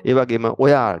කරන්නේ. ඒ වගේම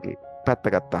ඔයාගේ පැත්ත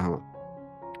ගත්තාම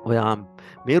ඔයා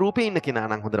මේ රූපේ ඉන්න කෙනා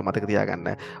නම් හොඳට මතක තියාගන්න.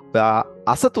 ඔයා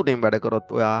අසතුටින් වැඩ කරොත්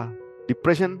ඔයා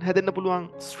ડિප්‍රෙෂන් හැදෙන්න පුළුවන්,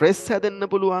 ස්ට්‍රෙස් හැදෙන්න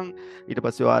පුළුවන්. ඊට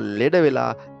පස්සේ ඔයා ලෙඩ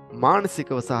වෙලා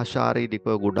මානසිකව සහ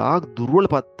ශාරීරිකව ගොඩාක් දුර්වල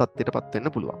තත්ත්වයටපත්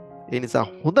වෙන්න පුළුවන්. ඒ නිසා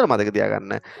හොඳට මතක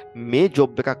තියාගන්න මේ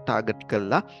ජොබ් එකක් ටාගට්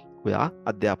කරලා ඔයා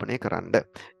අධ්‍යාපනය කරන්න.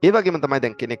 ඒ වගේම තමයි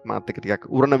දැන් කෙනෙක් මාත් එක්ක ටිකක්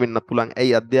උරණ වෙන්න පුළුවන්.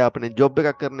 ඇයි අධ්‍යාපනය ජොබ්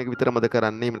එකක් කරන එක විතරමද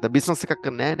කරන්නේ? එහෙම නැත්නම් බිස්නස් එකක්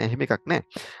කරන්නේ නැහැ. එහෙම එකක්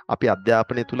නැහැ. අපි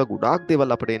අධ්‍යාපනය තුල ගොඩාක්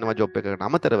දේවල් අපිට එනවා ජොබ් එකකට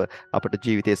අමතරව. අපිට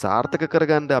ජීවිතේ සාර්ථක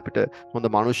කරගන්න, අපිට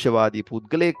හොඳ මනුෂ්‍යවාදී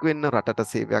පුද්ගලයෙක් වෙන්න, රටට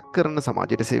සේවයක් කරන,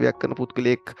 සමාජයට සේවයක් කරන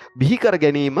පුද්ගලයෙක් බිහි කර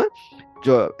ගැනීම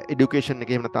එඩියුකේෂන්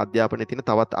එකේ එහෙම නැත්නම් අධ්‍යාපනයේ තියෙන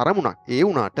තවත් අරමුණක්. ඒ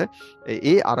වුණාට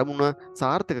ඒ අරමුණ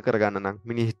සාර්ථක කරගන්න නම්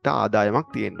මිනිහිට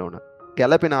ආදායමක් තියෙන්න ඕන.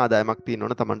 ගැළපෙන ආදායමක් තියෙන්න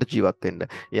ඕන Tamanට ජීවත් වෙන්න.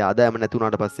 ඒ ආදායම නැති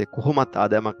වුණාට පස්සේ කොහොමත්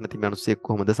ආදායමක් නැති මිනිස්සෙක්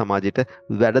කොහොමද සමාජයට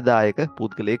වැඩදායක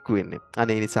පුද්ගලයෙක් වෙන්නේ.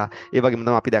 අනේ ඒ නිසා ඒ වගේම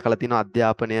තමයි අපි දැකලා තියෙනවා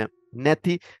අධ්‍යාපනය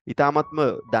නැති ඊ타මත්ම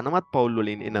ධනවත් පවුල්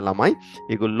වලින් එන ළමයි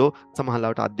ඒගොල්ලෝ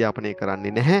සමහරවිට අධ්‍යාපනය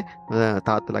කරන්නේ නැහැ.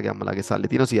 තාත්තලාගේ අම්මලාගේ සල්ලි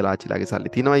තියෙනවා, සියලා ආච්චිලාගේ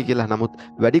සල්ලි තියෙනවායි කියලා. නමුත්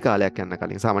වැඩි කාලයක් යන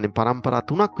කලින් සාමාන්‍යයෙන් පරම්පරා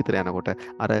 3ක් විතර යනකොට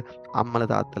අර අම්මලා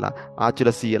තාත්තලා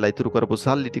ආච්චිලා සීයලා ඉතුරු කරපු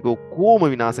සල්ලි ටික කොහොම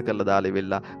විනාශ කරලා දාලා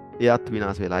වෙලා එයත්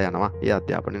විනාශ වෙලා යනවා. ඒ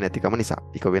අධ්‍යාපනය නැතිකම නිසා.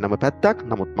 ඒක වෙනම පැත්තක්.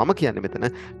 නමුත් මම කියන්නේ මෙතන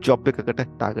ජොබ් එකකට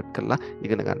ටාගට් කරලා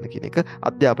ඉගෙන ගන්න කියන එක.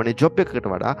 අධ්‍යාපනයේ ජොබ්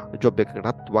එකකට වඩා ජොබ්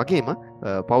එකකටත් වගේම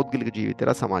පෞද්ගලික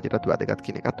ජීවිතේට සමාජයටත් වැදගත්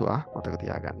කියන එකත් ඔයා මතක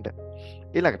තියාගන්න.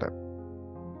 ඊළඟට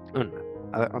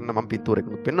ඔන්න මම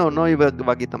පින්තූරයකට පෙන්නන ඔය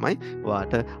වගේ තමයි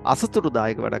ඔයාට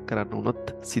අසතුටුදායක වැඩක් කරන්න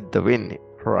වුණොත් සිද්ධ වෙන්නේ.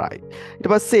 right.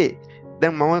 ඊට පස්සේ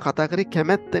දැන් මම කතා කරේ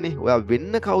කැමැත්තනේ. ඔයා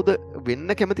වෙන්න කවුද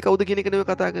වෙන්න කැමති කවුද කියන එක නෙවෙයි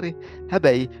කතා කරේ.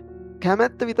 හැබැයි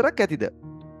කැමැත්ත විතරක් ඇතිද?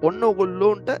 ඔන්න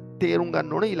ඔයගොල්ලෝන්ට තේරුම්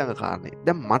ගන්න ඕන ඊළඟ කාරණේ.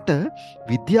 දැන් මට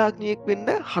විද්‍යාඥයෙක්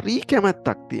වෙන්න හරි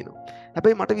කැමැත්තක් තියෙනවා.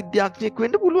 හැබැයි මට විද්‍යාඥයෙක්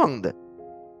වෙන්න පුළුවන්ද?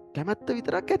 කැමැත්ත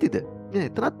විතරක් ඇතිද? නෑ,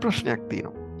 එතනත් ප්‍රශ්නයක්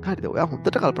තියෙනවා. හරිද? ඔයා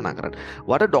හොඳට කල්පනා කරන්න.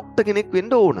 ඔයාට ડોක්ටර් කෙනෙක්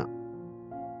වෙන්න ඕන.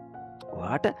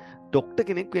 ඔයාට ડોක්ටර්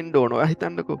කෙනෙක් වෙන්න ඕන. ඔයා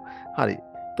හිතන්නකෝ. හරි.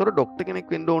 තොර ඩොක්ටර්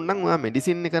කෙනෙක් වෙන්න ඕන නම් ඔයා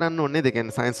මෙඩිසින් එක කරන්න ඕනේ. ඒ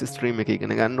කියන්නේ සයන්ස් ස්ට්‍රීම් එක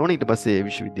ඉගෙන ගන්න ඕනේ. ඊට පස්සේ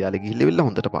විශ්වවිද්‍යාලෙ ගිහිල්ලා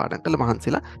හොඳට පාඩම් කරලා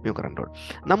මහන්සිලා මේක කරන්න ඕනේ.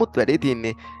 නමුත් වැඩේ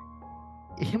තියෙන්නේ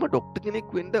එහෙම ડોක්ටර්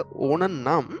කෙනෙක් වෙන්න ඕන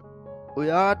නම්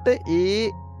ඔයාට ඒ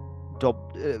ජොබ්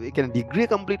ඒ කියන්නේ ඩිග්‍රී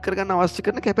කම්ප්ලීට් කරගන්න අවශ්‍ය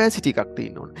කරන කැපැසිටි එකක්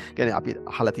තියෙන්න ඕනේ. ඒ කියන්නේ අපි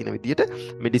අහලා තියෙන විදිහට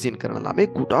මෙඩිසින් කරන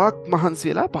ළමයි ගොඩාක්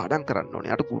මහන්සි වෙලා පාඩම් කරන්න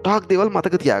ඕනේ. යාට ගොඩාක් දේවල්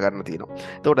මතක තියාගන්න තියෙනවා.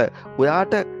 එතකොට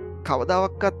ඔයාට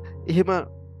කවදාවත් එහෙම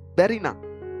බැරි නම්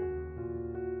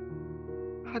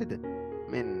හරිද?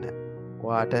 මෙන්න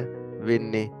ඔයාට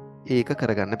වෙන්නේ ඒක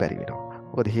කරගන්න බැරි වෙනවා.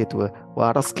 මොකද හේතුව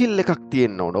ඔයාට ස්කිල් එකක්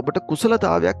තියෙන්න ඕන. ඔබට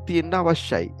කුසලතාවයක් තියෙන්න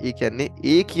අවශ්‍යයි. ඒ කියන්නේ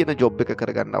ඒ කියන ජොබ් එක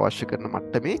කරගන්න අවශ්‍ය කරන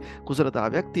මට්ටමේ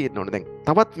කුසලතාවයක් තියෙන්න ඕන. දැන්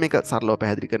තවත් මේක සරලව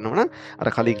පැහැදිලි කරනවා නම්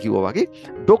අර කලින් කිව්වා වගේ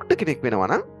ડોක්ටර් කෙනෙක් වෙනවා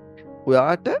නම්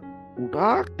ඔයාට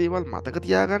ගොඩාක් දේවල් මතක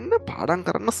තියාගන්න පාඩම්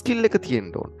කරන්න ස්කිල් එක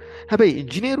තියෙන්න ඕන. හැබැයි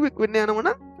ඉංජිනේරුවෙක් වෙන්න යනවා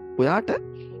නම් ඔයාට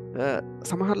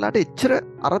සමහරලාට එච්චර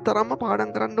අර තරම්ම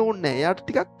පාඩම් කරන්න ඕනේ නැහැ. එයාට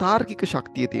ටිකක් තාර්කික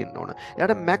ශක්තිය තියෙන්න ඕන.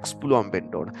 එයාට මැක්ස් පුළුවන්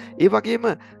වෙන්න ඕන. ඒ වගේම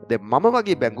දැන් මම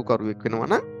වගේ බැංකුකරුවෙක් වෙනවා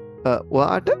නම්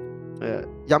ඔයාට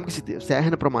යම්කිසි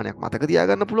සෑහෙන ප්‍රමාණයක් මතක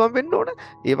තියාගන්න පුළුවන් වෙන්න ඕන.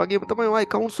 ඒ වගේම තමයි ඔයා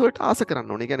accounts වලට ආස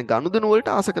කරන්න ඕනේ. ඒ කියන්නේ ගනුදෙනු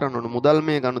වලට ආස කරන්න ඕන. මුදල්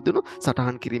මේ ගනුදෙනු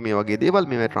සටහන් කිරීමේ වගේ දේවල්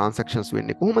මේවා transactions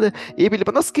වෙන්නේ කොහොමද? ඒ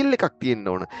පිළිබඳව ස්කිල් එකක් තියෙන්න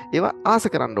ඕන. ඒවා ආස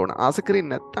කරන්න ඕන. ආස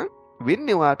කරන්නේ නැත්නම්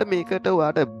වෙන්නේ ඔයාට මේකට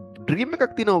ඔයාට ඩ්‍රීම්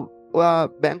එකක් තියෙනවා. ඔයා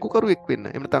බැංකුකරුවෙක් වෙන්න.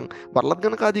 එහෙම නැත්නම් වරලත්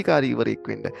ගණකාධිකාරීවරයෙක්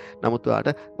වෙන්න. නමුත් ඔයාට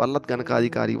වරලත්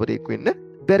ගණකාධිකාරීවරයෙක් වෙන්න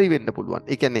බැරි වෙන්න පුළුවන්.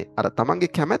 ඒ කියන්නේ අර තමන්ගේ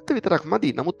කැමැත්ත විතරක්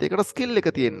මදි. නමුත් ඒකට ස්කිල් එක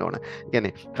තියෙන්න ඕන. ඒ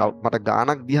කියන්නේ මට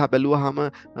ගානක් දිහා බැලුවාම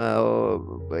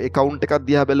account එකක්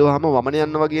දිහා බැලුවාම වමන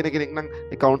යනවා කියන කෙනෙක් නම්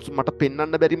accounts මට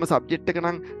පෙන්වන්න බැරිම subject එක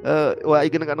නම් ඔයා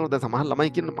ඉගෙන ගන්නවා. දැන් සමහර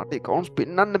ළමයි කියනවා මට accounts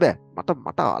පෙන්වන්න බෑ.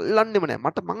 මට අල්ලන්නෙම නෑ.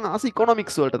 මං ආස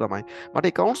economics වලට තමයි.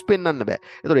 මට accounts පෙන්වන්න බෑ.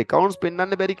 ඒතකොට accounts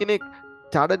පෙන්වන්න බැරි කෙනෙක්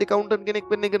චාඩඩ් ඇකවුන්ටන්ට් කෙනෙක්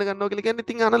වෙන්න ඉගෙන ගන්නවා කියලා කියන්නේ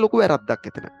ඉතින් අන ලොකු වැරද්දක්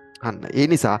එතන. අන්න ඒ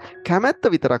නිසා කැමැත්ත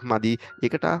විතරක් මදි.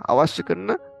 ඒකට අවශ්‍ය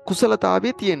කරන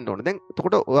කුසලතාවය තියෙන්න ඕන. දැන්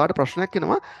එතකොට ඔයාට ප්‍රශ්නයක්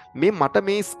එනවා මේ මට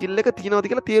මේ ස්කිල් එක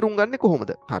තියෙනවද කියලා තේරුම් ගන්නේ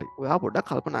කොහොමද? හරි. ඔයා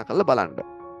පොඩ්ඩක් කල්පනා කරලා බලන්න.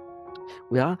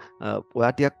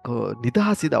 ඔයාටයක්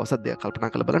නිදහසි දවසත් දෙයක්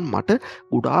කල්පනා කළ බලන්න මට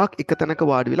ගොඩාක් එක තැනක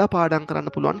වාඩි වෙලා පාඩම්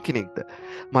කරන්න පුළුවන් කෙනෙක්ද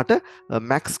මට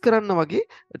මැක්ස් කරන්න වගේ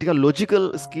ටික ලොජිකල්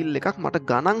ස්කිල් එකක් මට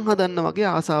ගණන් හදන්න වගේ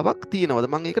ආසාවක් තියෙනවද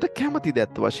මම ඒකට කැමතිද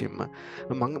ඇත්ත වශයෙන්ම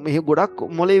මම මේ ගොඩක්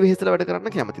මොලේ වෙහෙසලා වැඩ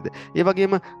කරන්න කැමතිද ඒ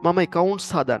වගේම මම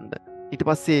accounts හදන්න ඊට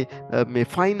පස්සේ මේ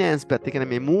ෆයිනෑන්ස් පැත්ත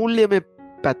කියන්නේ මේ මූල්‍යමය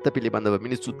පැත්ත පිළිබඳව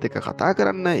මිනිස්සුත් එක්ක කතා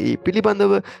කරන්න ඒ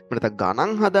පිළිබඳව මට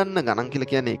ගණන් හදන්න ගණන්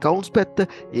කියලා කියන්නේ accounts පැත්ත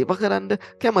ඒව කරන්න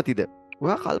කැමතිද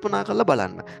ඔයා කල්පනා කරලා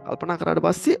බලන්න කල්පනා කරාට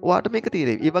පස්සේ ඔයාට මේක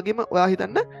තීරෙයි ඒ වගේම ඔයා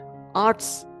හිතන්න ආර්ට්ස්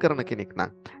කරන කෙනෙක්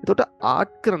නම් එතකොට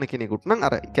ආර්ට් කරන කෙනෙකුට නම්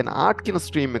අර කියන්නේ ආර්ට් කියන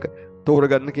ස්ට්‍රීම් එක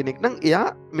තෝරගන්න කෙනෙක් නම් එයා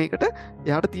මේකට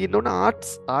එයාට තියෙන්න ඕන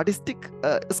ආර්ටිස්ටික්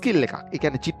ස්කිල් එකක් ඒ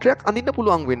කියන්නේ චිත්‍රයක් අඳින්න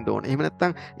පුළුවන් වෙන්න ඕන එහෙම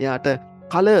නැත්නම් එයාට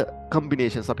කලර්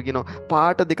කම්බිනේෂන්ස් අපි කියනවා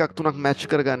පාට දෙකක් තුනක් මැච්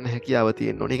කරගන්න හැකියාව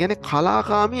තියෙන්න ඕනේ. ඒ කියන්නේ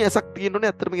කලාකාමී ඇසක් තියෙන්න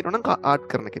ඕනේ අත්‍තරම කියනවා නම් ආර්ට්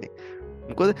කරන කෙනෙක්.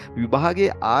 මොකද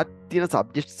විභාගයේ ආර්ට් තියෙන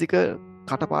සබ්ජෙක්ට්ස් එක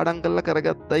කටපාඩම් කරලා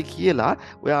කරගත්තයි කියලා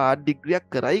ඔයා ආර්ට් ඩිග්‍රියක්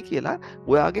කරයි කියලා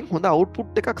ඔයාගෙන් හොඳ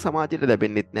අවුට්පුට් එකක් සමාජයට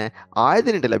ලැබෙන්නෙත් නැහැ.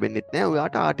 ආයතනෙට ලැබෙන්නෙත් නැහැ.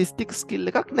 ඔයාට ආටිස්ටික්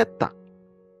ස්කිල් එකක් නැත්තම්.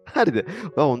 හරිද?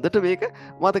 ඔයා හොඳට මේක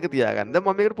මතක තියාගන්න. දැන්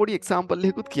මම මේකට පොඩි එක්සැම්පල්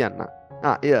එකකුත් කියන්නම්.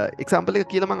 එක්සම්පල් එක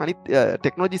කියලා මං අනිත්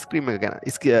ටෙක්නෝලොජි ස්ට්‍රීම්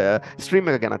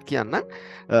එක ගැනත් කියන්නම්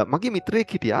මගේ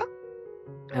මිත්‍රයෙක් හිටියා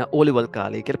ඕලෙවල්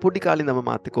කාලේ කියලා පොඩි කාලේ ඉඳන්ම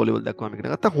මාත් එක්ක ඕලෙවල් දක්වාම ඉගෙන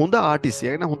ගත්තා හොඳ ආටිස්ට්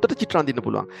කෙනෙක් හොඳට චිත්‍ර අඳින්න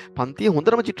පුළුවන් පන්තියේ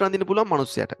හොඳටම චිත්‍ර අඳින්න පුළුවන්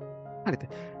මිනිස්සයාට හරිද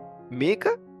මේක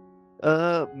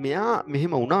මෙයා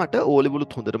මෙහෙම වුණාට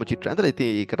ඕලෙවලුත් හොඳටම චිත්‍ර අඳලා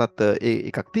ඉතින් ඒකටත්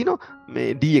එකක් තියෙනවා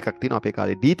මේ D එකක් තියෙනවා අපේ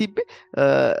කාලේ D තිබ්බේ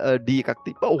D එකක්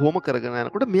තිබ්බා ඔහොම කරගෙන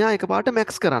යනකොට මෙයා එකපාරට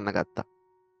මැක්ස් කරන්න ගත්තා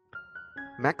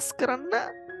මැක්ස් කරන්න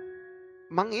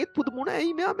මං ඒත් පුදුමුණ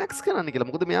ඇයි මෙයා මැක්ස් කරන්න කියලා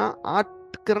මොකද මෙයා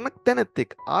ආර්ට් කරන තැනත්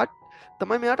එක්ක ආර්ට්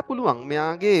තමයි මෙයාට පුළුවන්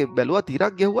මෙයාගේ බැලුවා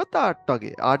තිරක් ගැහුවත් ආර්ට්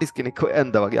වගේ ආටිස්ට් කෙනෙක්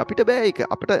ඇඳ වගේ අපිට බෑ ඒක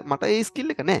අපිට මට ඒ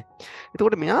ස්කිල් එක නැහැ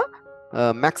එතකොට මෙයා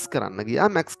මැක්ස් කරන්න ගියා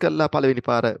මැක්ස් කළා පළවෙනි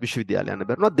පාර විශ්වවිද්‍යාලය යන්න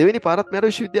බැරුණා දෙවෙනි පාරත්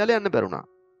මෙයාට විශ්වවිද්‍යාලය යන්න බැරුණා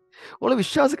ඔයාලා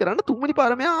විශ්වාස කරන්න තුන්වෙනි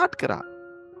පාර මෙයා ආර්ට් කරා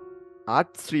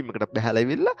ආර්ට් ස්ට්‍රීම් එකට බහැලා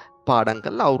ඉවිල්ලා පාඩම්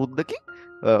කළා අවුරුද්දකින්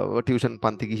ටියුෂන්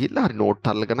පන්ති ගිහිල්ලා හරි නෝට්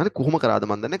අරගෙන හරි කොහොම කරාද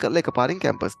මන් දන්නේ කරලා එකපාරින්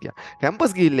කැම්පස් ගියා.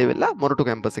 කැම්පස් ගිහිල්ලා වෙලා මොරටු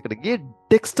කැම්පස් එකට ගියේ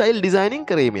ටෙක්ස්ටයිල් ඩිසයිනින්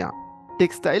කරේ මෙයා.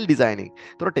 Textile designing.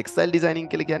 ඒතර ටෙක්ස්ටයිල් ඩිසයිනින්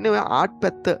කියලා කියන්නේ ඔය ආර්ට්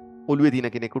පැත්ත ඔළුවේ තියෙන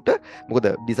කෙනෙකුට මොකද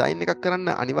ඩිසයින් එකක් කරන්න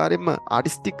අනිවාර්යයෙන්ම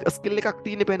ආටිස්ටික් ස්කිල් එකක්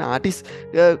තියෙන්න බෑනේ. ආටිස්ට්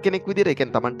කෙනෙක් විදිහට ඒ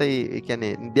කියන්නේ Tamanට ඒ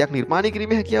කියන්නේ දෙයක් නිර්මාණය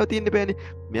කිරීමේ හැකියාව තියෙන්න බෑනේ.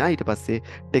 මෙයා ඊට පස්සේ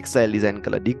ටෙක්ස්ටයිල් ඩිසයින්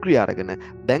කළා ඩිග්‍රී අරගෙන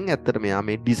දැන් ඇත්තට මෙයා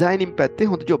මේ ඩිසයිනින් පැත්තේ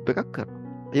හොඳ ජොබ් එකක් කරනවා.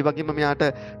 ඒ වගේම මෙයාට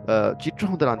චිත්‍ර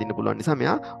හොඳට අඳින්න පුළුවන් නිසා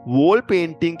මෙයා වෝල්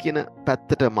පේන්ටිං කියන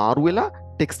පැත්තට මාරු වෙලා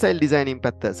ටෙක්ස්ටයිල් ඩිසයිනින්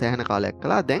පැත්ත සෑහෙන කාලයක්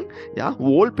කළා. දැන් යා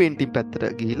වෝල් පේන්ටිං පැත්තට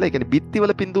ගිහිල්ලා ඒ කියන්නේ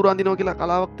බිත්තිවල පින්තූර අඳිනවා කියලා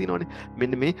කලාවක් තියෙනවනේ.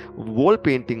 මෙන්න මේ වෝල්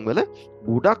පේන්ටිං වල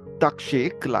ගොඩක්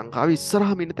දක්ෂයෙක් ලංකාවේ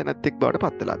ඉස්සරහම ඉන්න තැනත් එක් බවට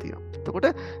පත් වෙලා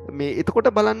තියෙනවා.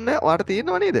 එතකොට බලන්න ඔයාලට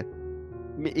තේරෙනව නේද?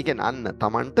 මේ ඒ කියන්නේ අන්න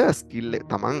Tamanට ස්කිල්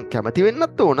Taman කැමති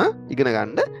වෙන්නත් ඕන ඉගෙන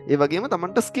ගන්න. ඒ වගේම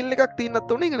Tamanට ස්කිල් එකක්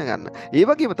තියෙන්නත් ඕන ඉගෙන ගන්න. ඒ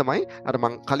වගේම තමයි අර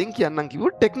මං කලින් කියන්නම්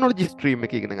කිව්ව ටෙක්නොලොජි ස්ට්‍රීම්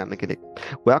එක ඉගෙන ගන්න කෙනෙක්.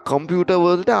 ඔයා කම්පියුටර්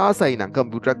වලට ආසයි නම්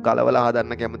කම්පියුටර් එකක් ගලවලා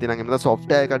හදන්න කැමති නම් එහෙම නැත්නම්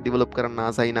සොෆ්ට්වෙයාර් එකක් ඩෙවලොප් කරන්න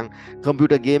ආසයි නම්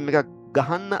කම්පියුටර් ගේම් එකක්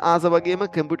ගහන්න ආස වගේම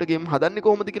කම්පියුටර් ගේම් හදන්නේ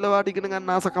කොහොමද කියලා ඔයාට ඉගෙන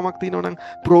ගන්න ආසකමක් තියෙනවා නම්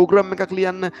ප්‍රෝග්‍රෑම් එකක්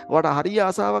ලියන්න ඔයාට හරිය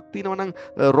ආසාවක් තියෙනවා නම්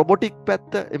රොබොටික්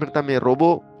පැත්ත එහෙම නැත්නම් මේ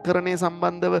රොබෝ කරණය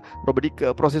සම්බන්ධව රොබොටික්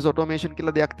ප්‍රොසෙස් ඔටෝමේෂන්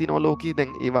කියලා දෙයක් තියෙනවා ලෝකේ.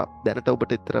 දැන් ඒවා දැනට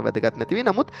ඔබට විතර වැදගත් නැති වෙයි.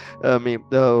 නමුත්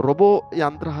මේ රොබෝ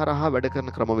යන්ත්‍ර හරහා වැඩ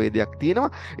කරන ක්‍රමවේදයක්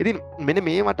තියෙනවා. ඉතින් මෙන්න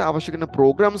මේවට අවශ්‍ය කරන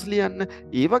ප්‍රෝග්‍රෑම්ස් ලියන්න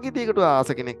ඒ වගේ දෙයකට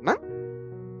ආස කෙනෙක් නම්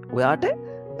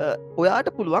ඔයාට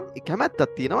පුළුවන්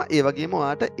කැමැත්තක් තියෙනවා. ඒ වගේම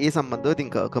ඔයාට ඒ සම්බන්ධව ඉතින්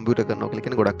කම්පියුටර් කරනවා කියලා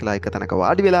කියන්නේ ගොඩක් වෙලා එක තැනක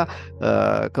වාඩි වෙලා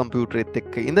කම්පියුටරෙත්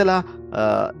එක්ක ඉඳලා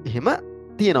එහෙම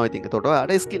තියෙනවා. ඉතින් ඒතකොට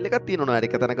ඔයාට ස්කිල් එකක් තියෙනවා. ඔයාට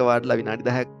එක තැනක වාඩිලා විනාඩි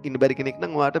 10ක් ඉන්න බැරි කෙනෙක්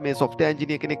නම් ඔයාට මේ සොෆ්ට්වෙයාර්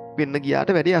ඉංජිනේර් කෙනෙක් වෙන්න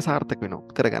ගියාට වැඩි අසාර්ථක වෙනවා.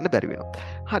 කරගන්න බැරි වෙනවා.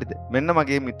 හරිද? මෙන්න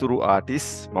මගේ මිතුරු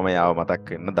ආටිස්ට් මම යාව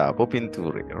මතක් වෙන්න දාපු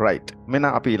පින්තූරේ. රයිට්. මෙන්න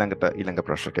අපි ඊළඟ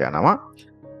ප්‍රශ්නට යනවා.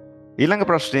 ඊළඟ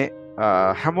ප්‍රශ්නේ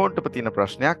හැමෝටම තියෙන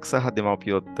ප්‍රශ්නයක් සහ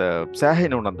දෙමව්පියොත්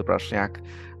සෑහෙන උනන්දු ප්‍රශ්නයක්.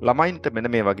 ළමයින්ට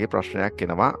මෙන්න මේ වගේ ප්‍රශ්නයක්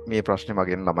එනවා. මේ ප්‍රශ්නේ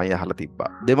මගෙන් ළමයි අහලා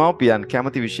තිබ්බා. දෙමව්පියන්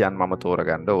කැමති විෂයන් මම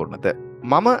තෝරගන්න ඕනද?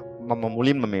 මම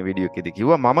මුලින්ම මේ වීඩියෝ එකේදී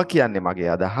කිව්වා මම කියන්නේ මගේ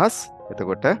අදහස්.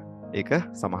 එතකොට ඒක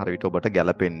සමහර විට ඔබට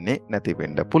ගැලපෙන්නේ නැති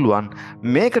වෙන්න පුළුවන්.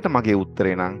 මේකට මගේ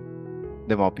උත්තරේ නම්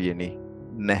දෙමව්පියනි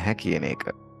නැහැ කියන එක.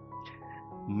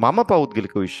 මම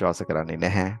පෞද්ගලික විශ්වාස කරන්නේ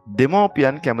නැහැ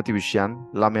දෙමව්පියන් කැමති විෂයන්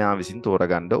ළමයා විසින්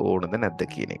තෝරගන්න ඕනද නැද්ද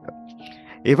කියන එක.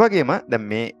 ඒ වගේම දැන්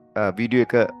මේ වීඩියෝ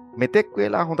එක මෙතෙක්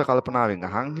වෙලා හොඳ කල්පනාවෙන්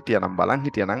අහන් හිටියනම් බලන්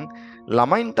හිටියනම්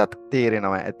ළමයින්ටත්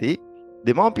තේරෙනවා ඇති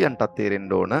දෙමව්පියන්ටත්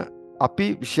තේරෙන්න ඕන අපි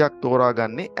විෂයක්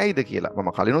තෝරාගන්නේ ඇයිද කියලා.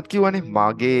 මම කලිනුත් කිව්වනේ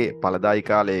මාගේ පළදායි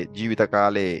කාලේ ජීවිත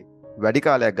කාලේ වැඩි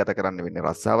කාලයක් ගත කරන්න වෙන්නේ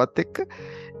රස්සාවත් එක්ක.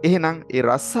 එහෙනම් ඒ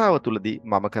රස්සාව තුලදී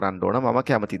මම කරන්න ඕන මම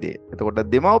කැමති දේ. එතකොට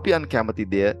දෙමව්පියන් කැමති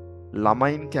දේ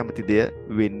ළමයින් කැමති දේ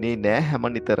වෙන්නේ නැහැ හැම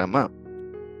නිතරම.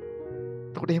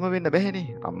 එතකොට එහෙම වෙන්න බැහැනේ.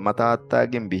 අම්මා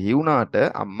තාත්තාගෙන් බිහි වුණාට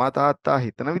අම්මා තාත්තා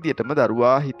හිතන විදිහටම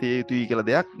දරුවා හිතේ යුතුයි කියලා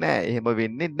දෙයක් නැහැ. එහෙම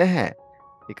වෙන්නේ නැහැ.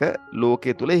 ඒක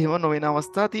ලෝකයේ තුල එහෙම නොවන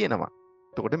අවස්ථා තියෙනවා.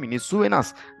 එතකොට මිනිස්සු වෙනස්.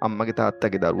 අම්මගේ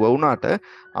තාත්තගේ දරුවා වුණාට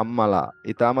අම්මලා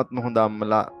ඊටාත්ම හොඳ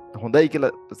අම්මලා හොඳයි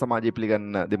කියලා සමාජයේ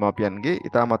පිළිගන්න දෙමාපියන්ගේ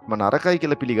ඊටාත්ම නරකයි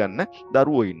කියලා පිළිගන්න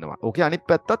දරුවෝ ඉන්නවා. ඕකේ අනිත්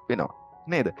පැත්තත් වෙනවා.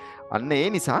 නේද? අන්න ඒ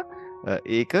නිසා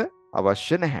ඒක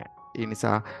අවශ්‍ය නැහැ. ඒ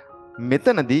නිසා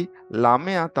මෙතනදී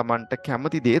ළමයා Tamanට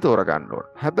කැමති දේ තෝරගන්න ඕන.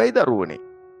 හැබැයි දරුවනේ.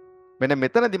 මෙන්න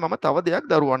මෙතනදී මම තව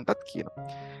දෙයක් දරුවන්ටත් කියනවා.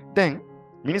 දැන්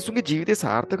මිනිස්සුන්ගේ ජීවිතය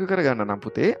සාර්ථක කරගන්න නම්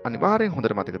පුතේ අනිවාර්යෙන්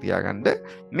හොඳට මතක තියාගන්න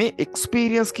මේ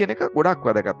එක්ස්පීරියන්ස් කියන එක ගොඩක්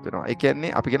වැදගත් වෙනවා. ඒ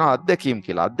කියන්නේ අපි කියනවා අත්දැකීම්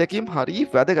කියලා. අත්දැකීම් හරිය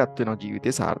වැදගත් වෙනවා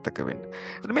ජීවිතේ සාර්ථක වෙන්න.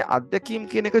 එතකොට මේ අත්දැකීම්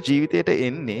කියන එක ජීවිතයට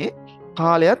එන්නේ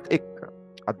කාලයත් එක්ක.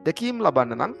 අත්දැකීම්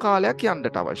ලබන්න නම් කාලයක්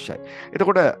යන්නට අවශ්‍යයි.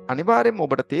 එතකොට අනිවාර්යෙන්ම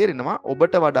ඔබට තේරෙනවා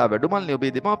ඔබට වඩා වැඩුමල්නේ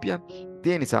ඔබේ දෙමාපියන්.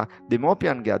 ඒ නිසා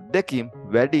දෙමාපියන්ගේ අත්දැකීම්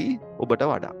වැඩි ඔබට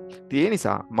වඩා. ඒ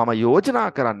නිසා මම යෝජනා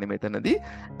කරන්නේ මෙතනදී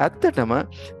ඇත්තටම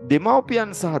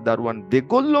දෙමාපියන් සහ දරුවන්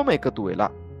දෙගොල්ලොම එකතු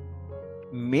වෙලා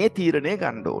මේ තීරණය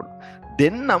ගන්න ඕන.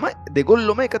 දෙන්නම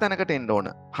දෙගොල්ලොම එක තැනකට එන්න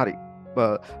ඕන. හරි.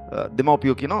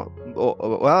 දෙමව්පියෝ කියනවා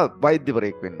ඔයා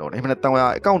වෛද්‍යවරයෙක් වෙන්න ඕනේ. එහෙම නැත්නම් ඔයා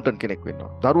ඇකවුන්ටන්ට් කෙනෙක් වෙන්න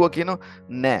ඕනේ. දරුවා කියනවා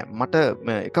නෑ මට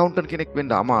ඇකවුන්ටන්ට් කෙනෙක්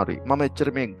වෙන්න අමාරුයි. මම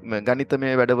එච්චර මේ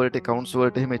ගණිතමය වැඩවලට ඇකවුන්ට්ස්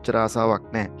වලට එහෙම එච්චර ආසාවක්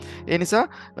නෑ. ඒ නිසා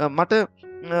මට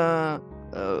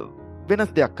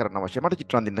වෙනස් දෙයක් කරන්න අවශ්‍යයි. මට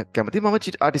චිත්‍ර අඳින්න කැමතියි. මම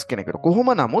ආටිස්ට් කෙනෙක් වෙන්න.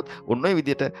 කොහොම නමුත් ඔන්න ඔය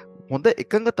විදිහට හොඳ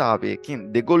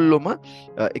එකඟතාවයකින් දෙගොල්ලොම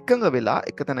එකඟ වෙලා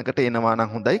එක තැනකට එනවා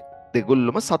නම් හොඳයි.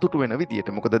 දෙගොල්ලොම සතුටු වෙන විදියට.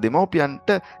 මොකද දෙමව්පියන්ට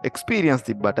එක්ස්පීරියන්ස්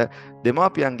තිබ්බට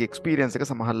දෙමාපියන්ගේ එක්ස්පීරියන්ස් එක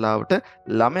සමහරවිට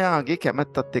ළමයාගේ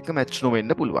කැමැත්තත් එක්ක මැච්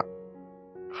නොවෙන්න පුළුවන්.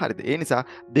 හරිද? ඒ නිසා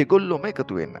දෙගොල්ලොම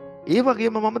එකතු වෙන්න. ඒ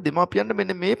වගේම මම දෙමාපියන්ට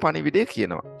මෙන්න මේ පණිවිඩය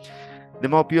කියනවා.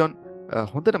 දෙමාපියන්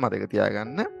හොඳට මතක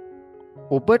තියාගන්න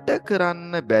ඔබට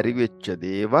කරන්න බැරි වෙච්ච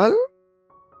දේවල්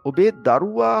ඔබේ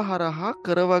දරුවා හරහා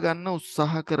කරව ගන්න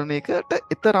උත්සාහ කරන එකට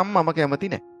එතරම් මම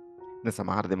කැමති නැහැ.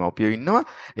 සමහර දෙමව්පියෝ ඉන්නවා.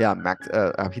 එයා මැක්ස්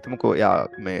හිතමුකෝ එයා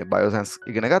මේ බයෝසයන්ස්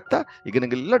ඉගෙන ගත්තා. ඉගෙන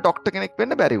ගිහලා ડોක්ටර් කෙනෙක්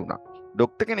වෙන්න බැරි වුණා.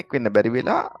 ડોක්ටර් කෙනෙක් වෙන්න බැරි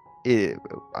වෙලා ඒ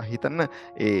හිතන්න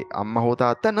ඒ අම්මා හෝ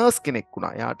තාත්තා නර්ස් කෙනෙක්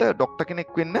වුණා. එයාට ડોක්ටර්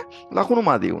කෙනෙක් වෙන්න ලකුණු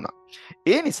මාදී වුණා.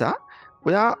 ඒ නිසා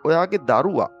ඔයාගේ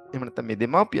දරුවා එහෙම නැත්නම් මේ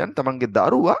දෙමව්පියන් තමන්ගේ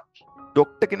දරුවා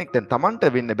ડોක්ටර් කෙනෙක් දැන්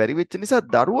තමන්ට වෙන්න බැරි වෙච්ච නිසා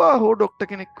දරුවා හෝ ડોක්ටර්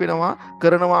කෙනෙක් වෙනවා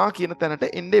කරනවා කියන තැනට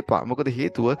එන්න එපා. මොකද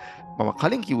හේතුව මම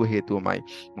කලින් කිව්ව හේතුවමයි.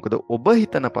 මොකද ඔබ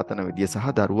හිතන පතන විදිය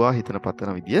සහ දරුවා හිතන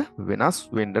පතන විදිය වෙනස්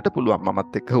වෙන්නට පුළුවන්.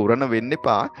 මමත් එක්ක උරණ වෙන්න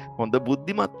එපා. හොඳ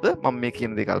බුද්ධිමත්ව මම මේ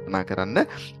කියන දේ කල්පනා කරන්න.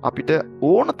 අපිට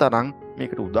ඕන තරම්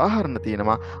මේකට උදාහරණ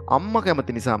තියෙනවා. අම්මා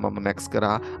කැමති නිසා මම මැක්ස්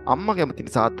කරා. අම්මා කැමති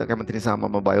නිසා තාත්තා කැමති නිසා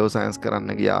මම බයෝ සයන්ස්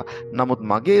කරන්න ගියා. නමුත්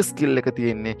මගේ ස්කිල් එක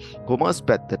තියෙන්නේ කොමර්ස්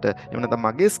පැත්තට. එහෙම නැත්නම්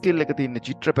මගේ ස්කිල් එක තියෙන්නේ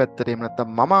චිත්‍ර පැත්තට. එහෙම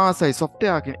නැත්නම් මම ආසයි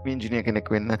සොෆ්ට්වෙයාර් ඉංජිනේර් කෙනෙක්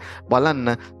වෙන්න.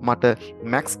 බලන්න මට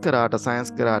මැක්ස් කරාට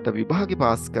සයන්ස් කරාට විභාගේ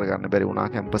පාස් කරගන්න බැරි වුණා.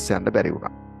 කැම්පස් යන්න බැරි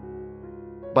වුණා.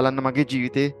 බලන්න මගේ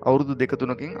ජීවිතේ අවුරුදු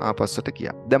 2-3කින් ආපස්සට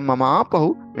ගියා. දැන් මම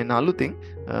ආපහු මෙන්න අලුතින්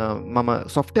මම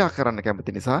සොෆ්ට්වෙයාර් කරන්න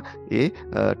කැමති නිසා ඒ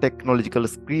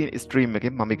ටෙක්නොලොජිකල් ස්ට්‍රීම්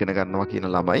එකෙන් මම ඉගෙන ගන්නවා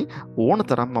කියන ළමයි ඕන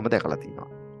තරම් මම දැකලා තියෙනවා.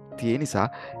 ඒ නිසා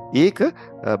ඒක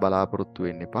බලාපොරොත්තු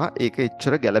වෙන්න එපා. ඒක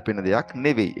එච්චර ගැළපෙන දෙයක්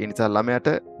නෙවෙයි. ඒ නිසා ළමයාට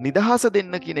නිදහස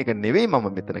දෙන්න කියන එක නෙවෙයි මම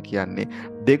මෙතන කියන්නේ.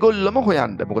 දෙගොල්ලම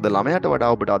හොයන්න. මොකද ළමයාට වඩා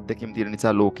ඔබට අත්දැකීම් තියෙන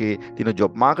නිසා ලෝකේ තියෙන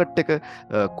ජොබ් මාකට් එක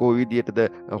කොයි විදියටද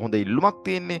හොඳ ඉල්ලුමක්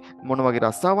තියෙන්නේ මොන වගේ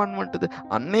රස්සාවන් වලටද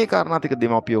අන්නේ කාරණා ටික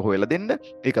දෙමාපියෝ හොයලා දෙන්න.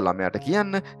 ඒක ළමයාට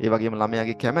කියන්න. ඒ වගේම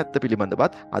ළමයාගේ කැමැත්ත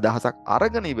පිළිබඳවත් අදහසක්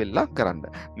අරගෙන ඉවෙලා කරන්න.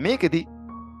 මේකෙදි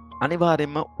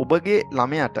අනිවාර්යෙන්ම ඔබගේ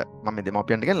ළමයාට මම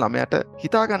දෙමාපියන්ට කියන්නේ ළමයාට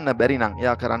හිතා ගන්න බැරි නම්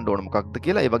එයා කරන්න ඕන මොකක්ද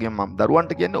කියලා. ඒ වගේම මම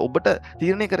දරුවන්ට කියන්නේ ඔබට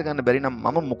තීරණය කරගන්න බැරි නම්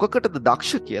මම මොකකටද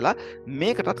දක්ෂ කියලා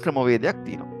මේකටත් ක්‍රමවේදයක්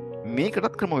තියෙනවා.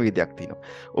 මේකටත් ක්‍රමවේදයක් තියෙනවා.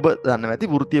 ඔබ දන්නවා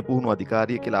ඇති වෘත්තීය පුහුණු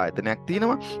අධිකාරිය කියලා ආයතනයක්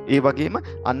තියෙනවා. ඒ වගේම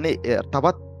අන්නේ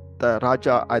තවත් රාජ්‍ය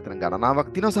ආයතන ගණනාවක්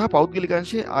තියෙනවා සහ පෞද්ගලික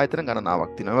අංශයේ ආයතන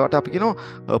ගණනාවක් තියෙනවා. ඒවට අපි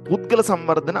කියනවා පුද්ගල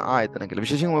සංවර්ධන ආයතන කියලා.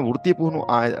 විශේෂයෙන්ම වෘත්තීය පුහුණු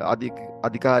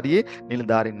අධිකාරියේ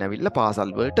නිලධාරීන් ඇවිල්ලා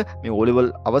පාසල් වලට මේ O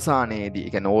level අවසානයේදී,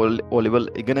 ඒ කියන්නේ O level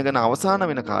ඉගෙනගෙන අවසාන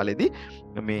වෙන කාලෙදී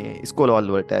මේ ඉස්කෝලවල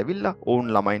වලට ඇවිල්ලා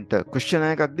ඔවුන් ළමයින්ට ක්වෙස්චන්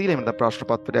එකක් දීලා එහෙම නැත්නම් ප්‍රශ්න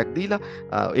පත්‍රයක් දීලා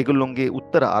ඒගොල්ලොන්ගේ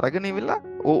උත්තර අරගෙන ඉවිල්ලා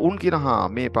උන් කියනවා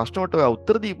මේ ප්‍රශ්න වලට ඔයා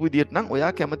උත්තර දීපු විදිහට නම්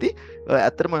ඔයා කැමති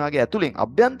ඇත්තටම ඔයාගේ ඇතුලෙන්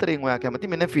අභ්‍යන්තරයෙන් ඔයා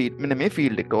කැමති මෙන්න මේ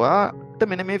ෆීල්ඩ් එකට. ඔයාට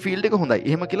මෙන්න මේ ෆීල්ඩ් එක හොඳයි.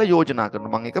 එහෙම කියලා යෝජනා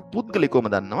කරනවා. මම ඒක පුද්ගලිකවම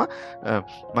දන්නවා.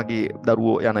 මගේ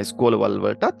දරුවෝ යන ස්කෝලවල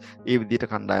වලටත් ඒ විදිහට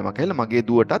කණ්ඩායමක් ඇවිල්ලා මගේ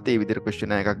දුවටත් ඒ විදිහට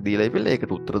ක්වෙස්චන් එකක් දීලා ඉවිල්ලා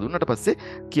ඒකට උත්තර දුන්නාට පස්සේ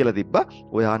කියලා තිබ්බා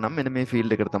ඔයා නම් මෙන්න මේ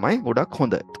ෆීල්ඩ් එකට තමයි ගොඩක්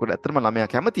හොඳ. ඒකට ඇත්තටම ළමයා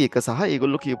කැමති එක සහ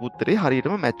ඒගොල්ලෝ කියපු උත්තරේ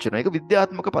හරියටම මැච් වෙනවා. ඒක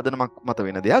විද්‍යාත්මක පදනමක් මත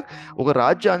වෙන දෙයක්. ඔක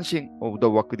රාජ්‍යාංශයෙන්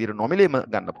උදව්වක් විදිහට නොමිලේම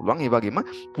ගන්න පුළුවන්. ඒ වගේම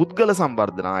පුද්ගල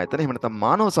සංවර්ධන ආයතන එහෙම නැත්නම්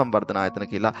මානව සංවර්ධන ආයතන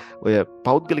කියලා ඔය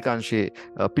පෞද්ගලික අංශයේ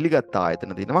පිළිගත්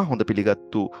ආයතන දෙනවා. හොඳ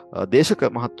පිළිගත්තු දේශක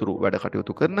මහත්තුරු වැඩ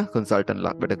කටයුතු කරන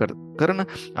කන්සල්ටන්ට්ලා වැඩ කරන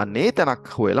අනේ තැනක්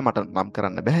හොයලා මට නම්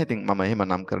කරන්න බෑ. ඉතින් මම එහෙම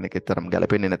නම් කරන එකේ තරම්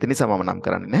ගැලපෙන්නේ නැති නිසා මම නම්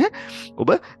කරන්නේ නැහැ. ඔබ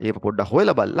ඒක පොඩ්ඩක්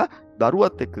හොයලා බලලා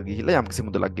දරුවත් එක්ක ගිහිල්ලා යම්කිසි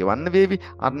මුදලක් ගෙවන්න වේවි.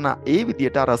 අන්න ඒ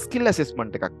විදියට අර ස්කිල්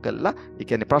ඇසෙස්මන්ට් එකක් කළා. ඒ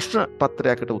කියන්නේ ප්‍රශ්න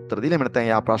පත්‍රයකට උත්තර දීලා එහෙම නැත්නම්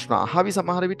යා ප්‍රශ්න අහවි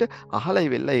සමහර විට අහලා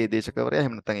ඉවෙලා ඒ දේශකවරයා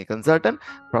එහෙම නැත්නම් ඒ කන්සල්ටන්ට්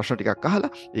ප්‍රශ්න ටිකක්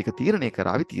අහලා ඒක තීරණය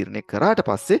කරાવી. තීරණය කරාට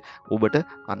පස්සේ ඔබට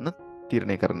අන්න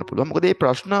තීරණය කරන්න පුළුවන්. මොකද මේ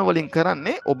ප්‍රශ්න වලින්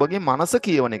කරන්නේ ඔබගේ මනස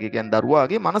කියවන එක. කියන්නේ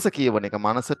දරුවාගේ මනස කියවන එක.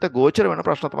 මනසට ගෝචර වෙන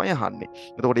ප්‍රශ්න තමයි අහන්නේ.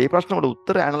 එතකොට මේ ප්‍රශ්න වල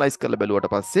උත්තර ඇනලයිස් කරලා බැලුවට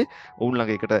පස්සේ ඔවුන්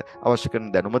ළඟ ඒකට අවශ්‍ය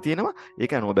කරන දැනුම තියෙනවා.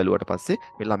 ඒක අනුව බැලුවට පස්සේ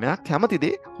මේ ළමයා කැමති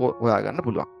දේ හොයාගන්න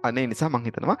පුළුවන්. අනේ නිසා මම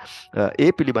හිතනවා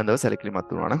ඒ පිළිබඳව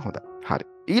සැලකිලිමත් වුණා නම් හොඳයි. හරි.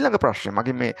 ඊළඟ ප්‍රශ්නේ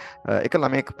මගේ මේ එක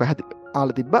ළමයෙක් පැහැදිලි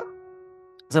ආලා තිබ්බා.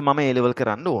 මම A level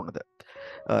කරන්න ඕනද?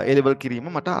 A level කිරීම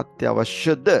මට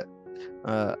අත්‍යවශ්‍යද?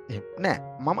 නෑ,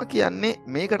 මම කියන්නේ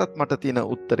මේකටත් මට තියෙන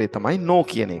උත්තරේ තමයි නෝ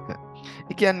කියන එක.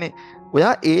 ඒ කියන්නේ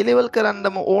ඔයා A level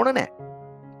කරන්නම ඕන නෑ.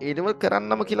 A level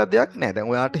කරන්නම කියලා දෙයක් නෑ. දැන්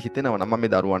ඔයාට හිතෙනවා නම් මම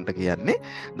මේ දරුවන්ට කියන්නේ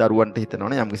දරුවන්ට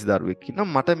හිතනවනේ යම්කිසි දරුවෙක් ඉන්නවා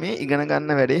මට මේ ඉගෙන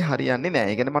ගන්න වැඩේ හරියන්නේ නෑ.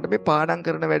 ඒ කියන්නේ මට මේ පාඩම්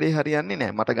කරන වැඩේ හරියන්නේ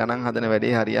නෑ. මට ගණන් හදන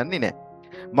වැඩේ හරියන්නේ නෑ.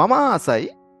 මම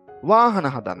ආසයි වාහන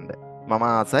හදන්න. මම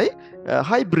ආසයි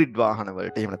හයිබ්‍රිඩ් වාහන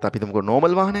වලට. එහෙම නැත්නම් අපි හිතමුකෝ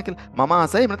නෝමල් වාහනය කියලා. මම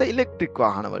ආසයි එහෙම නැත්නම් ඉලෙක්ට්‍රික්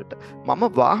වාහන වලට. මම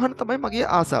වාහන තමයි මගේ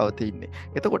ආසාව තියෙන්නේ.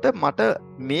 එතකොට මට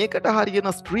මේකට හරියන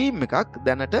ස්ට්‍රීම් එකක්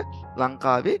දැනට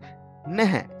ලංකාවේ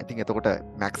නැහැ. ඉතින් එතකොට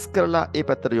මැක්ස් කරලා ඒ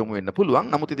පැත්තට යොමු වෙන්න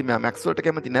පුළුවන්. නමුත් ඉතින් මම මැක්ස් වලට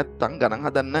කැමති නැත්නම් ගණන්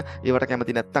හදන්න ඒවට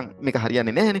කැමති නැත්නම් මේක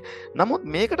හරියන්නේ නැහැනේ. නමුත්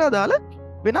මේකට අදාළ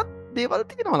වෙනත් දේවල්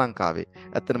තියෙනවා ලංකාවේ.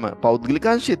 ඇත්තටම පෞද්ගලික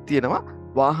අංශෙත් තියෙනවා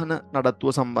වාහන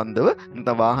නඩත්තුව සම්බන්ධව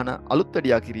නැත්නම් වාහන අලුත්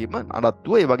වැඩියා කිරීම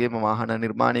නඩත්තුව, ඒ වගේම වාහන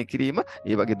නිර්මාණය කිරීම,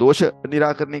 ඒ වගේ දෝෂ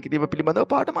නිරාකරණය කිරීම පිළිබඳව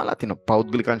පාඨමාලා තියෙනවා.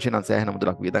 පෞද්ගලික අංශයෙන් නම් සෑහෙන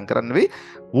මුදලක් වියදම් කරන්න වෙයි.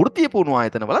 වෘත්තීය පුහුණු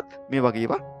ආයතනවලත් මේ වගේ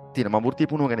ඒවා තියෙනවා. මම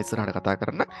වෘත්තීය පුහුණුව ගැන ඉස්සරහට කතා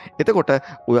කරන්න. එතකොට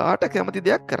ඔයාට කැමති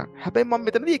දෙයක් කරන්න. හැබැයි මම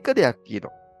මෙතනදී එක දෙයක්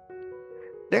කියනවා.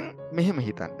 දැන් මෙහෙම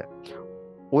හිතන්න.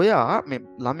 ඔයා මේ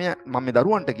ළමයා මම මේ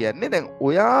දරුවන්ට කියන්නේ දැන්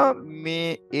ඔයා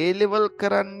මේ A level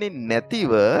කරන්නේ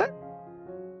නැතිව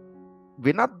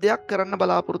වෙනත් දෙයක් කරන්න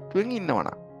බලාපොරොත්තුවෙන් ඉන්නවනම්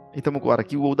හිතමුකෝ අර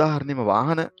කිව්ව උදාහරණෙම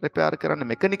වාහන රිපෙයාර් කරන්න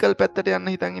මෙකනිකල් පැත්තට යන්න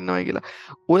හිතන් ඉන්නවා කියලා.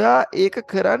 ඔයා ඒක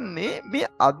කරන්නේ මේ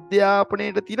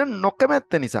අධ්‍යාපනයේට තියෙන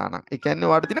නොකමැත්ත නිසා නම්. ඒ කියන්නේ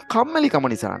ඔයාට තියෙන කම්මැලිකම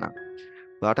නිසා නම්.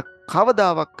 ඔයාට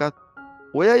කවදාවත්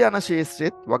ඔය යන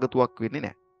ශේෂ්ත්‍රෙත් වගතුවක් වෙන්නේ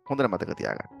නැහැ. හොඳට මතක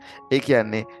තියාගන්න. ඒ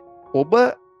කියන්නේ ඔබ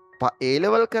A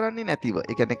level කරන්නේ නැතිව,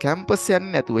 ඒ කියන්නේ කැම්පස්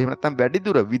යන්නේ නැතුව, එහෙම නැත්නම්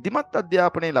වැඩිදුර විධිමත්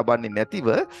අධ්‍යාපනය ලබන්නේ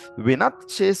නැතිව වෙනත්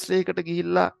ශේෂ්ත්‍රයකට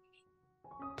ගිහිල්ලා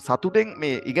සතුටෙන්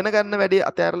මේ ඉගෙන ගන්න වැඩේ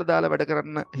අතෑරලා දාලා වැඩ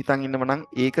කරන්න හිතන් ඉන්නව නම්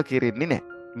ඒක කෙරෙන්නේ නැහැ.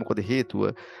 මොකද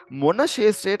හේතුව මොන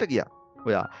ශේෂ්ත්‍රයට ගියත්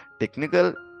ඔයා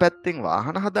ටෙක්නිකල් පැත්තෙන්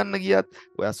වාහන හදන්න ගියත්,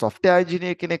 ඔයා සොෆ්ට්වෙයාර්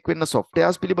ඉංජිනේර කෙනෙක් වෙන්න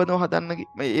සොෆ්ට්වෙයාර්ස් පිළිබඳව හදන්න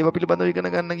ඒව පිළිබඳව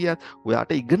ඉගෙන ගන්න ගියත්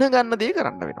ඔයාට ඉගෙන ගන්න දේ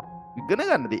කරන්න වෙනවා. ඉගෙන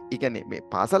ගන්න දේ. ඒ කියන්නේ මේ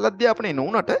පාසල් අධ්‍යාපනයේ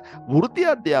නොඋනට වෘත්තීය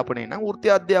අධ්‍යාපනයේ නම්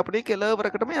වෘත්තීය අධ්‍යාපනයේ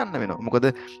කෙලවරකටම යන්න වෙනවා. මොකද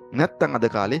නැත්තම් අද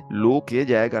කාලේ ලෝකයේ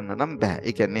ජය ගන්න නම් බෑ.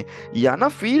 ඒ කියන්නේ යන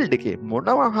ෆීල්ඩ් එකේ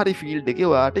මොනවා හරි ෆීල්ඩ් එකේ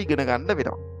ඔයාට ඉගෙන ගන්න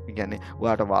වෙනවා. ඒ කියන්නේ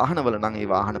ඔයාට වාහනවල නම් ඒ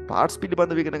වාහන පාර්ට්ස්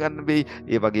පිළිබඳව ඉගෙන ගන්න වෙයි.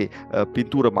 ඒ වගේ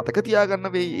පින්තූර මතක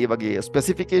තියාගන්න වෙයි. ඒ වගේ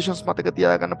ස්පෙસિෆිකේෂන්ස් මතක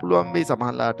තියාගන්න පුළුවන් වෙයි.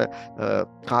 සමහරලාට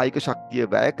කායික ශක්තිය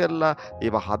වැය කරලා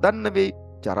ඒවා හදන්න වෙයි.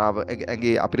 ජරාව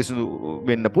ඇගේ අපිරිසුදු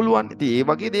වෙන්න පුළුවන්. ඉතින් ඒ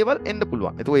වගේ දේවල් එන්න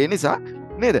පුළුවන්. ඒතකොට ඒ නිසා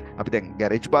නේද? අපි දැන්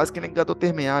ගෑරේජ් බාස් කෙනෙක් ගත්තොත්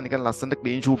එහෙම යා නිකන් ලස්සනට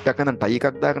ක්ලීන් ෂූට් එකක් කරන් ටයි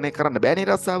එකක් දාගෙන ඒක කරන්න බෑනේ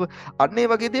රස්සාව. අන්න ඒ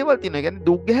වගේ දේවල් තියෙනවා. ඒ කියන්නේ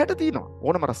දුක් ගැහැට තියෙනවා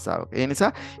ඕනම රස්සාවක. ඒ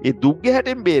නිසා ඒ දුක්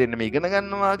ගැහැටෙන් බේරෙන්න මේ ඉගෙන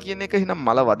ගන්නවා කියන එක එහෙනම්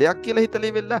මල වදයක් කියලා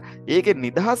හිතලා ඉවෙලා ඒකේ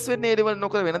නිදහස් වෙන්නේ ඒ ලෙවල්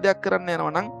නොකර වෙන දෙයක් කරන්න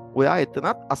යනවා නම් ඔයා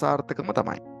එතනත් අසාර්ථකම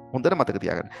තමයි. හොඳට මතක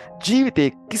තියාගන්න.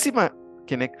 ජීවිතේ කිසිම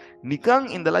කෙනෙක් නිකන්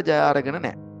ඉඳලා ජය අරගෙන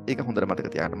නැහැ. ඒක හොඳට මතක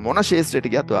තියාගන්න. මොන ශේෂ්ත්‍රයට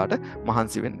ගියත් ඔයාට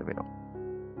මහන්සි වෙන්න වෙනවා.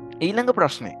 ඊළඟ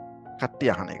ප්‍රශ්නේ කට්ටිය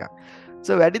අහන එක.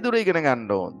 වැඩිදුර ඉගෙන ගන්න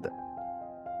ඕනද?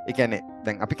 ඒ කියන්නේ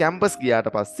දැන් අපි කැම්පස්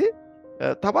ගියාට පස්සේ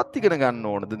තවත් ඉගෙන ගන්න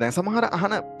ඕනද? දැන් සමහර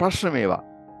අහන ප්‍රශ්න මේවා.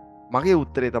 මගේ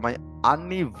උත්තරේ තමයි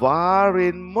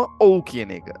අනිවාර්යෙන්ම ඔව්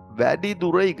කියන එක.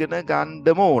 වැඩිදුර ඉගෙන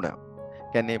ගන්නම ඕන.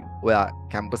 කියන්නේ ඔයා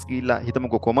කැම්පස් ගිහිල්ලා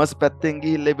හිතමුකෝ කොමර්ස් පැත්තෙන්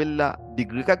ගිහිල්ලා ලෙබෙල්ලා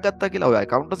ඩිග්‍රී එකක් ගත්තා කියලා. ඔයා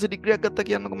ඇකවුන්ටන්සි ඩිග්‍රී එකක් ගත්තා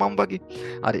කියන්නකෝ මම වගේ.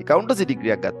 හරි ඇකවුන්ටන්සි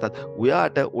ඩිග්‍රී එකක් ගත්තත්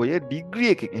ඔයාට ඔය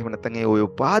ඩිග්‍රී එකකින් එහෙම නැත්නම් ඒ ඔය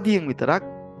උපාධියෙන් විතරක්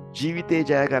ජීවිතේ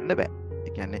ජය ගන්න බෑ.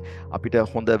 ඒ කියන්නේ අපිට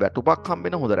හොඳ වැටුපක්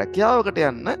හම්බෙන හොඳ රැකියාවකට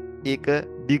යන්න ඒක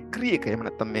ඩිග්‍රී එක එහෙම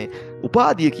නැත්නම් මේ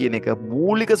උපාධිය කියන එක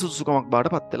මූලික සුසුකමක්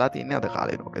බවට පත් වෙලා තියෙන්නේ අද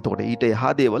කාලේ වෙනකොට. එතකොට ඊට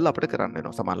එහා දේවල් අපිට කරන්න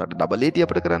වෙනවා. සමහරවිට ඩබල් ඒටි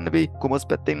අපිට කරන්න වෙයි. කොමර්ස්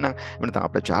පැත්තෙන් නම් එහෙම නැත්නම්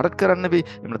අපිට චාර්ට් කරන්න වෙයි.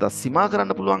 එහෙම නැත්නම් සීමා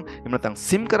කරන්න පුළුවන්. එහෙම නැත්නම්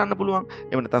සිම් කරන්න පුළුවන්.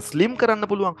 එහෙම නැත්නම් ස්ලිම් කරන්න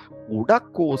පුළුවන්.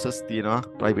 ගොඩක් කෝසස් තියෙනවා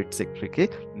ප්‍රයිවට් සෙක්ටර්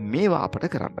එකේ. මේවා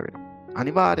අපිට කරන්න වෙනවා.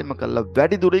 අනිවාර්යයෙන්ම කළා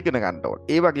වැඩි දුර ඉගෙන ගන්න ඕන.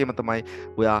 ඒ වගේම තමයි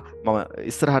ඔයා මම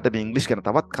ඉස්සරහට මේ ඉංග්‍රීසි ගැන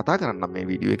තවත් කතා කරන්නම් මේ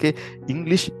වීඩියෝ එකේ.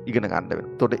 ඉංග්‍රීසි ඉගෙන ගන්න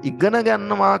වෙනවා. එතකොට ඉගෙන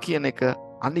ගන්නවා කියන එක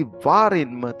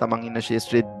අනිවාර්යෙන්ම තමන් ඉන්න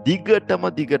ශාස්ත්‍රයේ දිගටම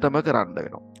කරන්න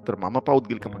වෙනවා. ඒතර මම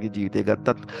පෞද්ගලික මගේ ජීවිතය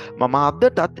ගත්තත් මම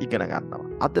අදටත් ඉගෙන ගන්නවා.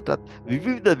 අදටත්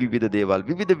විවිධ දේවල්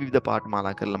විවිධ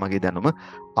පාඨමාලා කරලා මගේ දැනුම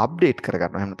අප්ඩේට්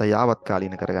කරගන්නවා. එහෙම නැත්නම් යාවත්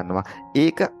කාලීන කරගන්නවා.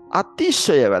 ඒක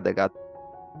අතිශය වැදගත්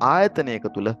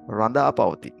ආයතනයක තුල රඳා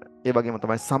පවතින. ඒ වගේම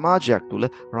තමයි සමාජයක් තුල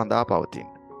රඳා පවතින.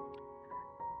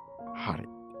 හරි.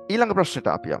 ඊළඟ ප්‍රශ්නට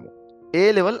අපි යමු. A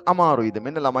level අමාරුයිද?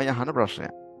 මෙන්න ළමයි අහන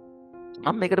ප්‍රශ්නයක්.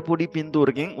 මම මේකට පොඩි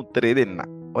පින්තූරකින් උත්තරේ දෙන්න.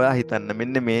 ඔයා හිතන්න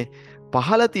මෙන්න මේ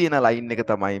පහළ තියෙන ලයින් එක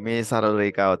තමයි මේ සරල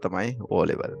රේඛාව තමයි O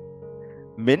level.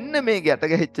 මෙන්න මේ ගැට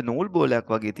ගැහිච්ච නූල්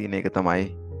බෝලයක් වගේ තියෙන එක තමයි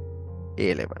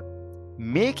A level.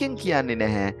 මේකෙන් කියන්නේ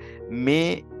නැහැ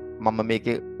මේ මම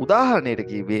මේකේ උදාහරණයට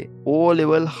කිව්වේ O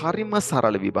level හරිම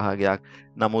සරල විභාගයක්.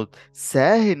 නමුත්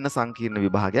සෑහෙන්න සංකීර්ණ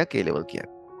විභාගයක් A level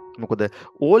කියන්නේ. මොකද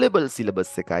O level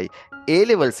සිලබස් එකයි A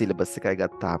level සිලබස් එකයි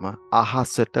ගත්තාම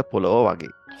අහසට පොළොව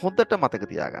වගේ. හොඳට මතක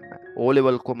තියාගන්න. O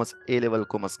level commerce A level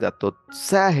commerce ගත්තොත්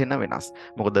සෑහෙන වෙනස්.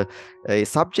 මොකද ඒ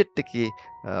සබ්ජෙක්ට් එකේ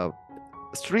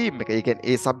ස්ට්‍රීම් එක, ඒ කියන්නේ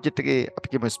ඒ සබ්ජෙක්ට් එකේ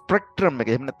අපි කියමු ස්පෙක්ට්‍රම් එක,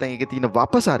 එහෙම නැත්නම් ඒකේ තියෙන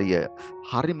වපසරිය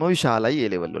හරිම විශාලයි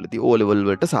A level වලදී O level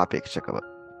වලට සාපේක්ෂකව.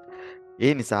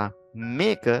 ඒ නිසා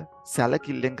මේක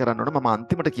සැලකිල්ලෙන් කරන්න ඕන. මම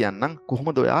අන්තිමට කියන්නම්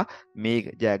කොහොමද ඔයා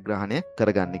මේ ජයග්‍රහණය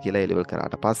කරගන්නේ කියලා. A level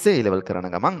කරාට පස්සේ A level කරන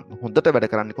ගමන් හොඳට වැඩ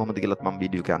කරන්නේ කොහොමද කියලාත් මම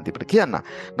වීඩියෝ එකේ අන්තිමට කියන්නම්.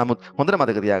 නමුත් හොඳට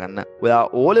මතක තියාගන්න ඔයා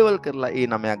O level කරලා ඒ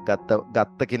නමයක්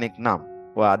ගත්ත කෙනෙක් නම්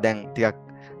ඔයා දැන් ටිකක්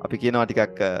අපි කියනවා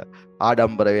ටිකක්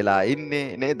ආඩම්බර වෙලා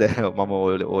ඉන්නේ නේද? මම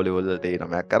O level වලට ඒ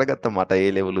නමයක් අරගත්තා. මට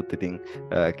A level උත් ඉතින්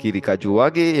කිරි කජු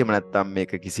වගේ. එහෙම නැත්නම්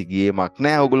මේක කිසි ගේමක්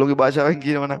නෑ. ඔයගොල්ලෝගේ භාෂාවෙන්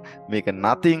කියනවනම් මේක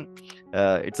nothing.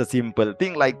 It's a simple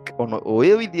thing like ඔන්න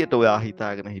ඔය විදියට ඔයා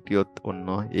හිතාගෙන හිටියොත් ඔන්න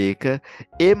ඒක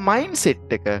ඒ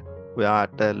මයින්ඩ්සෙට් එක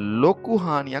ඔයාට ලොකු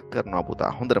හානියක් කරනවා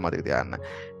පුතා. හොඳට මතක තියාගන්න.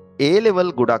 A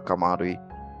level ගොඩක් අමාරුයි.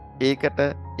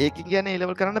 ඒකින් කියන්නේ A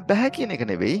level කරන්න බෑ කියන එක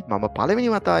නෙවෙයි. මම පළවෙනි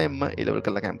වතාවෙම A level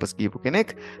කරලා කැම්පස් ගිහපු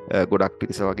කෙනෙක්. ගොඩක්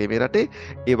පිරිස වගේ මේ රටේ.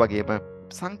 ඒ වගේම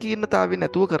සංකීර්ණතාවය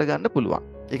නැතුව කරගන්න පුළුවන්.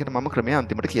 ඒකට මම ක්‍රමය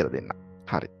අන්තිමට කියලා දෙන්නම්.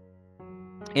 හරි.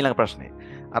 ඊළඟ ප්‍රශ්නේ.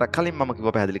 අර කලින් මම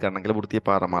කිව්වා පැහැදිලි කරන්න කියලා වෘත්තීය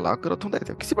පාරමාලාවක් කරොත් හොඳයි.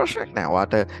 ඒක කිසි ප්‍රශ්නයක් නැහැ.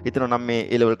 ඔයාට හිතනවා නම් මේ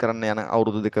A level කරන්න යන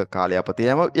අවුරුදු 2 කාලය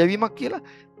අපතේ යවීමක් කියලා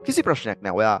කිසි ප්‍රශ්නයක්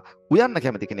නැහැ. ඔයා උයන්න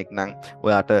කැමති කෙනෙක් නම්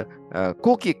ඔයාට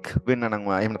කෝකියෙක් වෙන්න නම්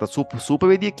ඔයා එහෙම නැත්නම්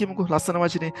සූපවේදියෙක් කියමුකෝ ලස්සන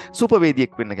වචනේ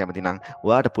සූපවේදියෙක් වෙන්න කැමති නම්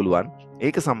ඔයාට පුළුවන්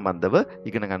ඒක සම්බන්ධව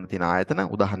ඉගෙන ගන්න තියෙන ආයතන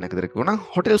උදාහරණයක් විදිහට කියනවා නම්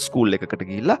හොටෙල් ස්කූල් එකකට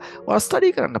ගිහිල්ලා ඔයා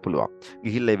ස්ටඩි කරන්න පුළුවන්.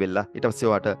 ගිහිල්ලා ඉවෙලා ඊට පස්සේ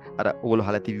ඔයාට අර ඕගොල්ලෝ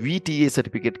අහලා ඇති VTA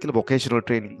සර්ටිෆිකේට් කියලා වොකේෂනල්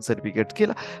ට්‍රේනින් සර්ටිෆිකේට්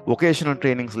කියලා වොකේෂනල්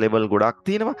ට්‍රේනින්ග්ස් ලෙවල් ගොඩක්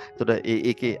තියෙනවා. එතකොට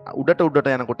ඒකේ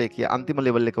උඩට යනකොට ඒකේ අන්තිම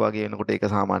ලෙවල් එක වගේ වෙනකොට ඒක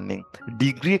සාමාන්‍යයෙන්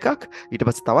ඩිග්‍රී එකක්. ඊට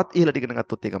පස්සේ තවත් ඉහළට ඉගෙන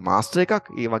ගත්තොත් ඒක මාස්ටර්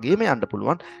එකක්. ඒ වගේම යන්න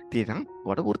පුළුවන්. තියෙනම්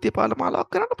ඔයාට වෘත්තීය පාඨමාලාවක්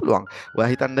කරන්න පුළුවන්.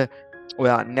 ඔයා හිතන්න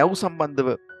ඔයා නැව් සම්බන්ධව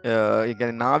ඒ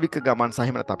කියන්නේ නාවික ගමන් සහ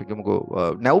එහෙම නැත්නම් අපි කියමුකෝ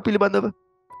නැව් පිළිබඳව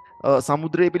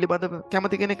සමුද්‍රය පිළිබඳව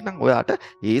කැමති කෙනෙක් නම් ඔයාට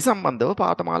ඒ සම්බන්ධව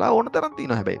පාඨමාලා ඕන තරම්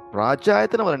තියෙනවා. හැබැයි රාජ්‍ය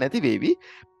ආයතන වල නැති වේවි.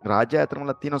 රාජ්‍ය ආයතන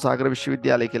වල තියෙනවා සාගර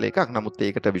විශ්වවිද්‍යාලය කියලා එකක්. නමුත්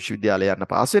ඒකට විශ්වවිද්‍යාලය යන්න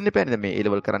පාස් වෙන්න එපා නේද? මේ A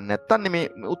level කරන්නේ නැත්තම් මේ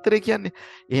උත්තරේ කියන්නේ.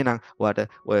 එහෙනම් ඔයාට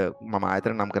ඔය මම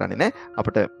ආයතන නම් කරන්නේ නැහැ.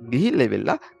 අපිට ගිහිල්ලා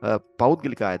ඉවෙලා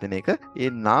පෞද්ගලික ආයතනයක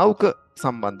ඒ නාවක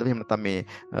සම්බන්ධව එහෙම නැත්නම් මේ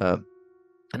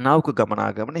නාවක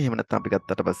ගමනාගමන එහෙම නැත්නම් අපි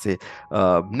ගත්තට පස්සේ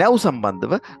නැව්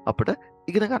සම්බන්ධව අපිට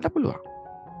ඉගෙන ගන්න පුළුවන්.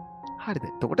 හරිද?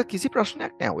 එතකොට කිසි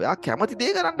ප්‍රශ්නයක් නැහැ. ඔයා කැමති දේ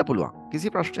කරන්න පුළුවන්. කිසි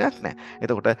ප්‍රශ්නයක් නැහැ.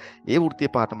 එතකොට ඒ වෘත්තීය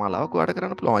පාඨමාලාවක් ඔයාට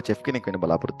කරන්න පුළුවන්. චෙෆ් කෙනෙක් වෙන්න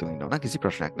බලාපොරොත්තු වෙනවා නම් කිසි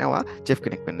ප්‍රශ්නයක් නැහැ. ඔයා චෙෆ්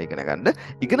කෙනෙක් වෙන්න ඉගෙන ගන්න.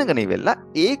 ඉගෙනගෙන ඉවෙලා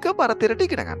ඒක පරතරට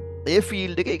ඉගෙන ගන්න. ඒ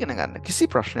ෆීල්ඩ් එක ඉගෙන ගන්න. කිසි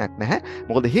ප්‍රශ්නයක් නැහැ.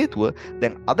 මොකද හේතුව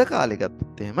දැන් අද කාලේ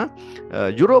ගත්තොත් එහෙම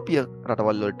යුරෝපීය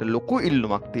රටවල් වලට ලොකු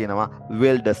ඉල්ලුමක් තියෙනවා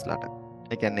වෙල්ඩර්ස්ලාට.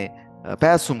 ඒ කියන්නේ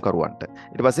පෑසුම් කරුවන්ට.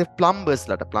 ඊට පස්සේ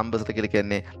ප්ලම්බර්ස්ලාට. ප්ලම්බර්ස්ලා කියලා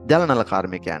කියන්නේ ජල නල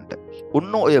කාර්මිකයන්ට.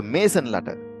 ඔන්න ඔය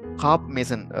මේසන්ලාට කාප්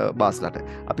මේසන් බාස්ලට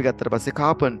අපි ගත්තට පස්සේ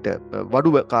කාපන්ටර්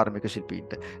වඩුව කාර්මික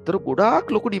ශිල්පීන්ට. ඒතර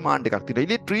ගොඩාක් ලොකු ඩිමාන්ඩ් එකක් තියෙනවා.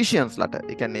 ඉලෙක්ට්‍රීෂියන්ස්ලට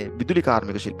ඒ කියන්නේ විදුලි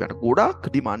කාර්මික ශිල්පීන්ට ගොඩාක්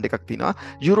ඩිමාන්ඩ් එකක් තියෙනවා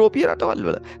යුරෝපීය රටවල්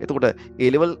වල. එතකොට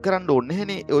ඒ ලෙවල් කරන්න ඕනේ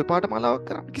නැහැනේ ওই පාඨමාලාවක්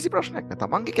කරන්න. කිසි ප්‍රශ්නයක් නැහැ.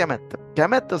 තමන්ගේ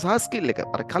කැමැත්ත සහ ස්කිල් එක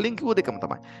අර කලින් කිව්ව දෙකම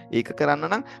තමයි. ඒක කරන්න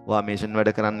නම් ඔයා මේෂන්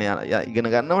වැඩ කරන්න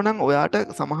ඉගෙන ගන්නව නම් ඔයාට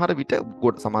සමහර විට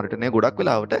සමහර විට නේ ගොඩක්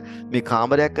වෙලාවට මේ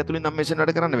කාමරයක් ඇතුලේ නම් මේෂන්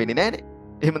වැඩ කරන්න වෙන්නේ නැහනේ.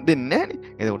 එහෙම දෙන්නේ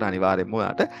නැහනේ. එතකොට අනිවාර්යයෙන්ම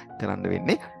ඔයාට කරන්න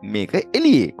වෙන්නේ මේක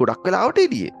එළියේ. ගොඩක් වෙලාවට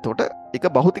එළියේ. එතකොට ඒක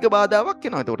භෞතික බාධාවක්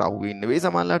වෙනවා. එතකොට අහු වෙන්න වෙයි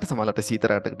සමහරලාට සීත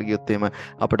රටකට ගියොත් එහෙම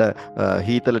අපිට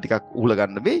හීතල ටිකක් උහුල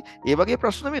ගන්න වෙයි. ඒ වගේ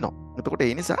ප්‍රශ්න වෙනවා. එතකොට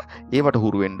ඒ නිසා ඒවට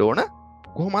හුරු වෙන්න ඕන.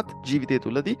 කොහොමත් ජීවිතය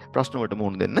තුළදී ප්‍රශ්න වලට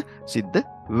මුහුණ දෙන්න සිද්ධ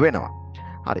වෙනවා.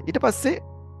 හරි. ඊට පස්සේ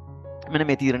මෙන්න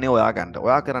මේ තීරණය ඔයා ගන්න.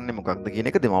 ඔයා කරන්නේ මොකක්ද කියන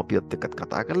එක දෙමව්පියොත් එක්කත්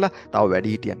කතා කරලා, තව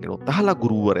වැඩිහිටියන්ගෙන් උත් අහලා,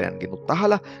 ගුරුවරයන්ගෙන් උත්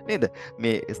අහලා නේද?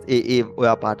 මේ ඒ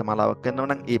ඔයා පාඨමාලාවක් කරනවා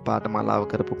නම් ඒ පාඨමාලාව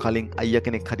කරපු කලින් අයියා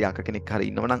කෙනෙක් හරි අක්කා කෙනෙක් හරි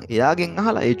ඉන්නවා නම් එයාගෙන්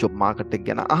අහලා, ඒ ජොබ් මාකට් එක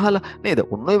ගැන අහලා නේද?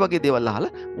 ඔන්න ඔය වගේ දේවල්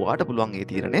අහලා ඔයාට පුළුවන් ඒ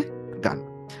තීරණය ගන්න.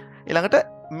 ඊළඟට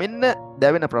මෙන්න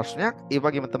දැවෙන ප්‍රශ්නයක්, ඒ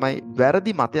වගේම තමයි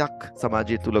වැරදි මතයක්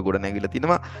සමාජය තුල ගොඩ නැගිලා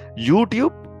තිනවා.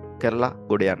 YouTube කරලා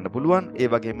ගොඩ යන්න පුළුවන්. ඒ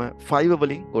වගේම Fiverr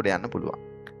වලින් ගොඩ යන්න පුළුවන්.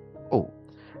 ඔව්.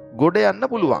 ගොඩ යන්න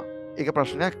පුළුවන්. ඒක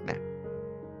ප්‍රශ්නයක් නෑ.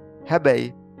 හැබැයි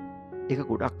ඒක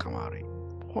ගොඩක් අමාරුයි.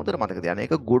 හොඳට මතක තියාගන්න.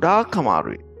 ඒක ගොඩාක්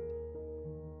අමාරුයි.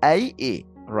 ඇයි ඒ?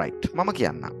 රයිට්. මම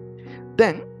කියන්නම්.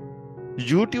 දැන්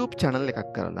YouTube channel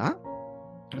එකක් කරලා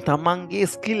තමන්ගේ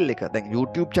ස්කිල් එක, දැන්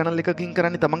YouTube channel එකකින්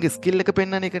කරන්නේ තමන්ගේ ස්කිල් එක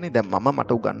පෙන්වන එකනේ. දැන්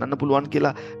මට උගන්වන්න පුළුවන්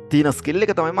කියලා තියෙන ස්කිල්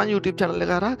එක තමයි මම YouTube channel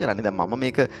එක හරහා කරන්නේ. දැන් මම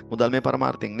මේක මුදල්මය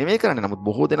පරමාර්ථයෙන් නෙමෙයි කරන්නේ. නමුත්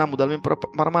බොහෝ දෙනා මුදල්මය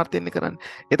පරමාර්ථයෙන්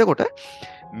කරන්නේ. එතකොට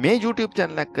මේ YouTube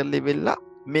channel එක කරලා ඉවෙලා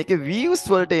මේකේ views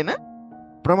වලට එන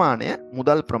ප්‍රමාණය,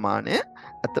 මුදල් ප්‍රමාණය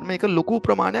ඇත්තට මේක ලොකු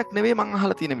ප්‍රමාණයක් නෙවෙයි මං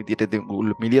අහලා තියෙන විදිහට.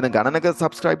 මිලියන ගණනක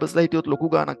සබ්ස්ක්‍රයිබර්ස්ලා හිටියොත් ලොකු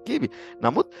ගාණක් කීවි.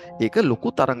 නමුත් ඒක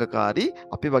ලොකු තරංගකාරී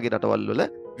අපි වගේ රටවල් වල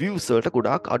views වලට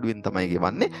ගොඩාක් අඩුවෙන් තමයි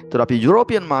ගෙවන්නේ. ඒතර අපි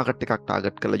යුරෝපියන් මාකට් එකක්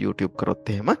ටාගට් කරලා YouTube කරොත්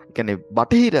එහෙම, කියන්නේ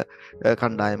බටහිර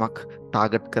කණ්ඩායමක්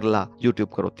ටාගට් කරලා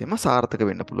YouTube කරොත් එහෙම සාර්ථක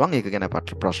වෙන්න පුළුවන්. ඒක ගැන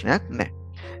ප්‍රශ්නයක් නැහැ.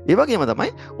 ඒ වගේම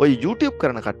තමයි ඔය YouTube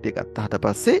කරන කට්ටිය ගත්තාට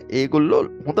පස්සේ ඒගොල්ලෝ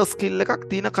හොඳ ස්කිල් එකක්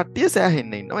තියෙන කට්ටිය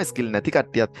සෑහෙන්න ඉන්නවා. ස්කිල් නැති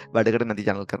කට්ටියත් වැඩකට නැති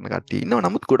channel කරන කට්ටිය ඉන්නවා.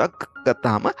 නමුත් ගොඩක්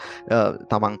ගත්තාම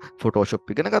තමන්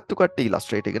Photoshop ඉගෙන ගත්තු කට්ටිය,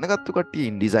 Illustrator ඉගෙන ගත්තු කට්ටිය,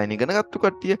 InDesign ඉගෙන ගත්තු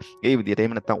කට්ටිය, ඒ විදිහට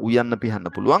එහෙම නැත්නම් උයන්න පිහන්න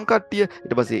පුළුවන් කට්ටිය,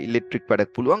 ඊට පස්සේ ඉලෙක්ට්‍රික්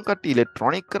වැඩක් පුළුවන් කට්ටිය,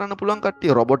 ඉලෙක්ට්‍රොනික් කරන්න පුළුවන්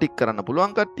කට්ටිය, රොබොටික් කරන්න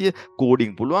පුළුවන් කට්ටිය,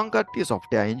 කෝඩින් පුළුවන් කට්ටිය,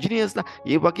 software engineersලා,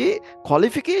 ඒ වගේ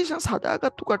qualifications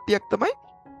හදාගත්තු කට්ටියක් තමයි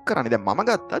කරන්නේ. දැන් මම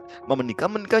ගත්තත් මම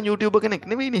නිකන් YouTuber කෙනෙක්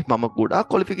නෙවෙයිනේ. මම ගොඩාක්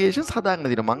qualifications හදාගෙන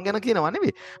තියෙනවා. මං ගැන කියනවා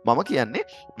නෙවෙයි. මම කියන්නේ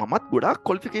මමත් ගොඩාක්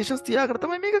qualifications තියාගෙන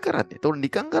තමයි මේක කරන්නේ. ඒතකොට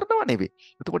නිකන් කරනවා නෙවෙයි.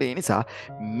 එතකොට ඒ නිසා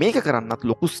මේක කරන්නත්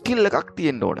ලොකු skill එකක්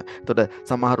තියෙන්න ඕන. එතකොට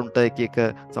සමහරුන්ට එක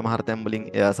සමහර තැන් වලින්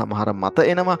සමහර මත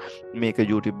එනවා. මේක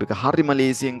YouTube එක හරිම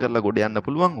ලේසියෙන් කරලා ගොඩ යන්න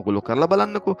පුළුවන්. ඔයගොල්ලෝ කරලා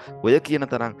බලන්නකෝ. ඔය කියන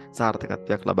තරම්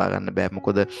සාර්ථකත්වයක් ලබා ගන්න බෑ.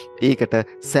 මොකද ඒකට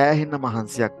සෑහෙන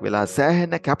මහන්සියක් වෙලා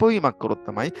සෑහෙන කැපවීමක් කරොත්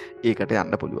තමයි ඒකට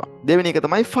යන්න පුළුවන්. දෙවෙනි එක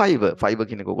තමයි Fiverr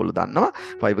කියන එක ඔයගොල්ලෝ දන්නවා.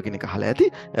 Fiverr කියන එක අහලා ඇති.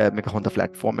 මේක හොඳ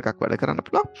platform එකක් වැඩ කරන්න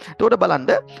පුළුවන්. එතකොට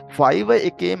බලන්න Fiverr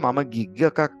එකේ මම gig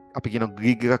එකක් අපි කියන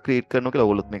gig එකක් create කරනවා කියලා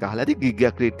ඔයගොල්ලොත් මේක අහලා ඇති. gig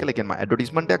එකක් create කළා කියන්නේ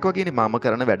advertisement එකක් වගේනේ. මම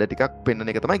කරන වැඩ ටිකක්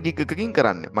පෙන්වන එක තමයි gig එකකින්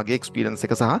කරන්නේ. මගේ experience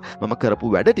එක සහ මම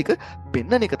කරපු වැඩ ටික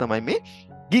පෙන්වන එක තමයි මේ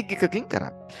gig එකකින්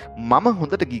කරන්නේ. මම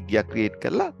හොඳට gig එකක් create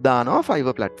කරලා දානවා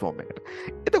Fiverr platform එකට.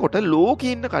 එතකොට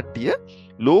ලෝකේ ඉන්න කට්ටිය,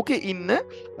 ලෝකේ ඉන්න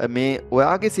මේ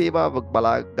ඔයාගේ සේවාව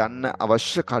බලා ගන්න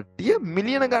අවශ්‍ය කට්ටිය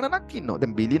මිලියන ගණනක් ඉන්නවා.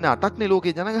 දැන් බිලියන 8ක් නේ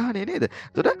ලෝකේ ජනගහනය නේද?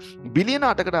 එතකොට බිලියන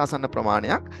 8කට ආසන්න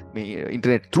ප්‍රමාණයක් මේ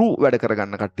ඉන්ටර්නෙට් through වැඩ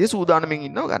කරගන්න කට්ටිය සූදානම්ෙන්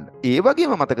ඉන්නවා ගන්න. ඒ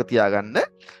වගේම මතක තියාගන්න,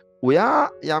 ඔයා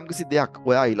යම්කිසි දෙයක්,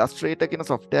 ඔයා Illustrator කියන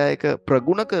software එක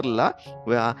ප්‍රගුණ කරලා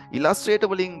ඔයා Illustrator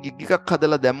වලින් gig එකක්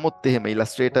හදලා දැම්මොත් එහෙම,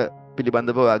 Illustrator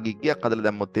පිළිබඳව ඔයා gig එකක් හදලා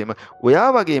දැම්මොත් එහෙම, ඔයා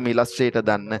වගේම Illustrator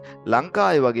දන්න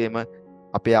ලංකාවේ වගේම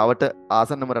අපේ ආවට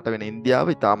ආසන්නම රට වෙන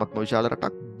ඉන්දියාව ඉතාමත්ම විශාල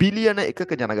රටක්, බිලියන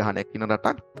 1ක ජනගහනයක් ඉන්න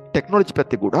රටක්, ටෙක්නොලොජි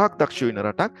පැත්තේ ගොඩාක් දක්ෂ වෙන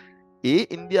රටක්. ඒ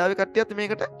ඉන්දියාවේ කට්ටියත්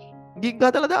මේකට ගිග්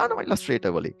හදලා දානවා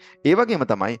Illustrator වලින්. ඒ වගේම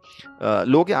තමයි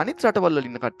ලෝකේ අනිත් රටවල්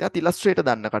වල ඉන්න කට්ටියත් Illustrator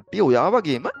දන්න කට්ටිය ඔයා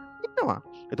වගේම ඉන්නවා.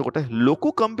 එතකොට ලොකු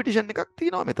කම්පිටිෂන් එකක්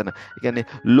තියෙනවා මෙතන. ඒ කියන්නේ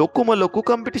ලොකු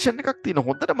කම්පිටිෂන් එකක් තියෙනවා.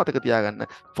 හොඳට මතක තියාගන්න.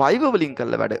 Fiverr වලින්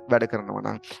කරලා වැඩ කරනවා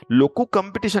නම් ලොකු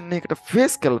කම්පිටිෂන් එකකට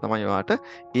ෆේස් කරලා තමයි ඔයාට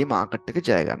මේ මාකට් එක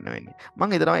ජය ගන්න වෙන්නේ.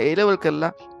 මම හිතනවා A level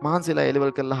කරලා මහන්සිලා A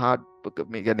level කරලා hard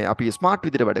මේ කියන්නේ අපි ස්මාර්ට්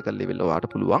විදිහට වැඩ කරලා ඉවරලා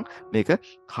ඔයාට පුළුවන් මේක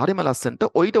හරිම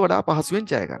ලස්සනට ඔయిత වඩා පහසුවෙන්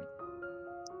ජය ගන්න.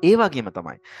 ඒ වගේම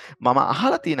තමයි මම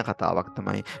අහලා තියෙන කතාවක්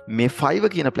තමයි මේ Fiverr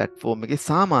කියන platform එකේ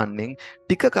සාමාන්‍යයෙන්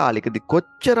ටික කාලෙකදී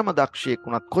කොච්චරම දක්ෂයෙක්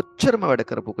වුණත්, කොච්චරම වැඩ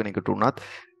කරපු කෙනෙකුට වුණත්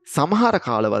සමහර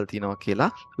කාලවල් තියෙනවා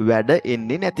කියලා වැඩ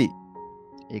එන්නේ නැති.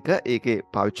 ඒකේ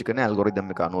පාවිච්චි කරන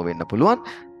ඇල්ගොරිතම් එක අනුව වෙන්න පුළුවන්.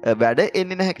 වැඩ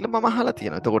එන්නේ නැහැ කියලා මම අහලා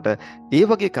තියෙනවා. එතකොට ඒ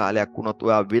වගේ කාලයක් වුණොත්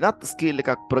ඔයා වෙනත් ස්කිල්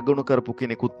එකක් ප්‍රගුණ කරපු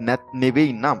කෙනෙකුත්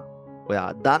නෙවෙයි නම් ඔයා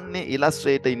දන්නේ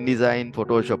ඉලස්ට්‍රේටර්, ඉන්ඩිසයින්,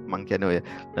 ෆොටෝෂොප් මං කියන්නේ ඔය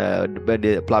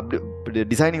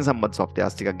ඩිසයිනින් සම්බන්ධ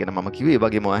සොෆ්ට්වෙයාර්ස් ටිකක් ගැන මම කිව්වේ. ඒ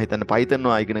වගේම ඔයා හිතන්න Python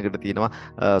ඔයා ඉගෙනගෙන තියෙනවා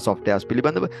සොෆ්ට්වෙයාර්ස්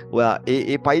පිළිබඳව. ඔයා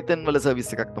ඒ Python වල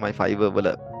සර්විස් එකක් තමයි Fiverr වල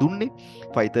දුන්නේ.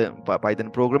 Python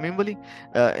programming වලින්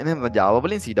එහෙනම් Java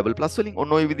වලින් C++ වලින්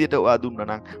ඔන්න ඔය විදිහට ඔයා දුන්නා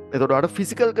නම් එතකොට ඔයාට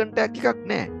ෆිසිකල් කන්ටැක්ට් එකක්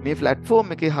නැහැ. මේ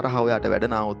ප්ලැට්ෆෝම් එකේ හරහා ඔයාට වැඩ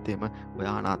නාවොත් එහෙම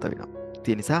ඔයා අනාථ වෙනවා.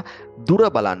 ඒ නිසා දුර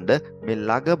බලන්න මේ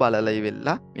ළඟ බලලා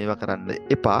ඉවෙලා මේවා කරන්න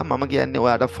එපා. මම කියන්නේ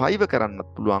ඔයාට Fiverr කරන්නත්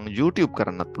පුළුවන්, YouTube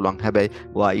කරන්නත් පුළුවන්. හැබැයි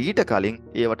ඔයා ඊට කලින්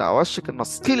ඒවට අවශ්‍ය කරන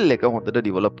ස්කිල් එක හොඳට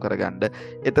ඩිවෙලොප් කරගන්න.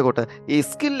 එතකොට ඒ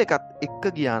ස්කිල් එකත් එක්ක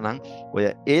ගියා නම් ඔය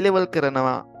A level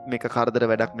කරනවා මේක කරදර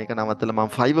වැඩක්, මේක නවත්තලා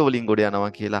මම Fiverr වලින් ගොඩ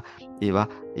යනවා කියලා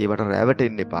ඒවට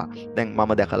රැවටෙන්න එපා. දැන්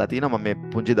මම දැකලා තියෙනවා, මම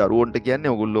මේ පුංචි දරුවන්ට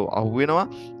කියන්නේ ඔයගොල්ලෝ අහුවෙනවා.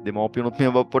 දෙමව්පියනුත්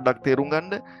මේව පොඩ්ඩක් තේරුම්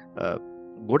ගන්න.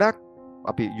 ගොඩක්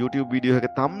අපි YouTube වීඩියෝ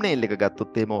එක thumbnail එක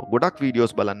ගත්තොත් එහෙම ගොඩක්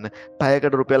වීඩියෝස් බලන්න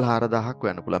පැයකට රුපියල් 4000ක්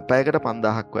වෙන්න පුළුවන්, පැයකට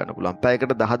 5000ක් වෙන්න පුළුවන්,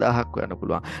 පැයකට 10000ක් වෙන්න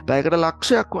පුළුවන්, පැයකට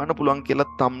ලක්ෂයක් වෙන්න පුළුවන් කියලා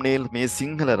thumbnail මේ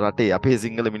සිංහල රටේ අපේ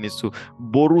සිංහල මිනිස්සු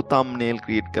බොරු thumbnail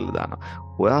create කරලා දානවා.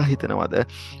 ඔයා හිතනවද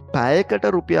පැයකට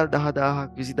රුපියල්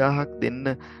 10000ක් 20000ක්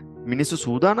දෙන්න මිනිස්සු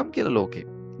සූදානම් කියලා ලෝකේ?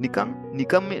 නිකම්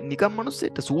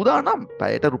මිනිස්සෙට සූදානම්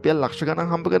පැයට රුපියල් ලක්ෂ ගණන්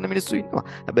හම්බ කරන මිනිස්සු ඉන්නවා.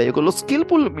 හැබැයි ඒගොල්ලෝ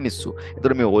ස්කිල්ෆුල් මිනිස්සු.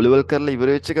 ඒතර මේ O level කරලා ඉවර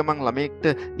වෙච්ච ගමන් ළමයෙක්ට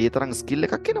ඒ තරම් ස්කිල්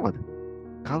එකක් එනවද?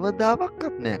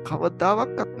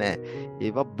 කවදාවත් නැහැ.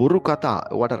 ඒවා බොරු කතා.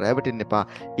 ඔයාට රැවටෙන්න එපා.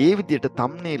 ඒ විදිහට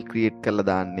thumbnail create කරලා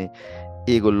දාන්නේ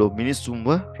ඒගොල්ලෝ මිනිස්සුන්ව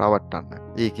රවට්ටන්න.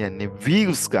 ඒ කියන්නේ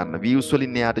views ගන්න. views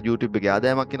වලින් එයාට YouTube එකේ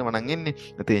ආදායමක් එනවා නම් එන්නේ.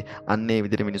 ඉතින් අන්න ඒ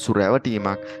විදිහට මිනිස්සු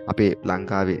රැවටීමක් අපේ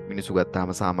ලංකාවේ මිනිස්සු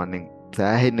ගත්තාම සාමාන්‍යයෙන්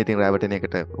සෑහෙන්න. ඉතින් රැවටෙන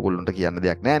එකට ඔයගොල්ලන්ට කියන්න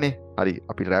දෙයක් නැහනේ. හරි,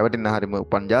 අපි රැවටෙන්න හරිම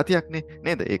උපන් જાතියක්නේ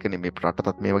නේද? ඒකනේ මේ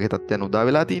රටටත් මේ වගේ තත්ත්වයන් උදා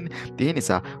වෙලා තියෙන්නේ. ඒ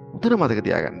නිසා උතර මතක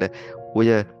තියාගන්න, ඔය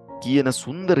කියන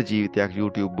සුන්දර ජීවිතයක්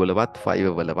YouTube වලවත්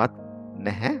Fiverr වලවත්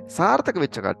නැහැ. සාර්ථක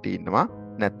වෙච්ච කට්ටිය ඉන්නවා,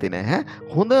 නැත්තේ නැහැ.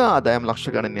 හොඳ ආදායම්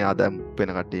ලක්ෂ ගණනේ ආදායම්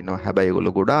වෙන කට්ටිය ඉන්නවා. හැබැයි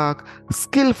ඒගොල්ලෝ ගොඩාක්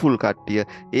ස්කිල්ෆුල් කට්ටිය.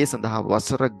 ඒ සඳහා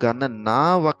වසර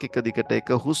ගණනාවක් එක දිගට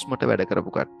එක හුස්මට වැඩ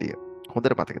කරපු කට්ටිය.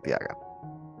 හොඳට මතක තියාගන්න.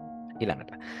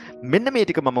 ඊළඟට මෙන්න මේ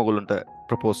ටික මම ඔයගොල්ලන්ට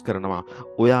ප්‍රොපෝස් කරනවා.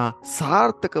 ඔයා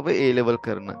සාර්ථකව A level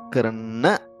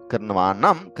කරනවා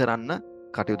නම් කරන්න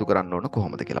කටයුතු කරන්න ඕන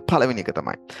කොහොමද කියලා. පළවෙනි එක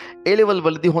තමයි A level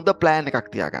වලදී හොඳ ප්ලෑන්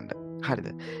එකක් තියාගන්න. හරිද?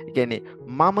 ඒ කියන්නේ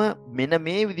මම මෙන්න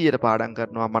මේ විදියට පාඩම්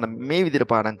කරනවා, මම මේ විදියට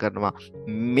පාඩම් කරනවා,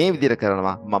 මේ විදියට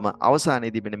කරනවා, මම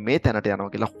අවසානයේදී මෙන්න මේ තැනට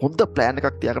යනවා කියලා හොඳ ප්ලෑන්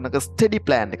එකක් තියාගන්නක ස්ටඩි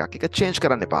ප්ලෑන් එකක්. ඒක චේන්ජ්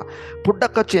කරන්න එපා.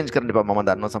 පොඩ්ඩක්වත් චේන්ජ් කරන්න එපා. මම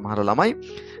දන්නවා සමහර ළමයි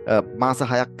මාස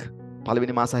 6ක්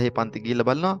පළවෙනි මාස 6 පන්ති ගිහිල්ලා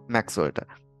බලනවා මැක්ස් වලට,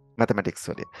 මැතමැටික්ස්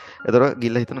වලින්. ඒතර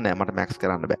ගිහිල්ලා හිතනවා නෑ මට මැක්ස්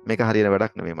කරන්න බෑ. මේක හරියන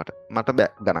වැඩක් නෙවෙයි මට බෑ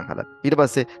ගණන් හදන්න. ඊට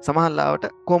පස්සේ සමහර ලාවට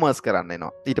කොමර්ස් කරන්න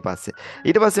එනවා.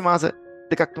 ඊට පස්සේ මාස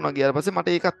දෙකක් තුනක් ගියාට පස්සේ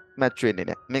මට ඒකත් මැච් වෙන්නේ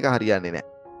නෑ. මේක හරියන්නේ නෑ.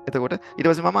 එතකොට ඊට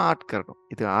පස්සේ මම ආර්ට් කරනවා.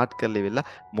 ඉතින් ආර්ට් කරලා ඉවරලා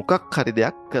මොකක් හරි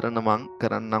දෙයක්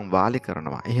කරන්නම් වාලේ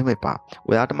කරනවා. එහෙම එපා.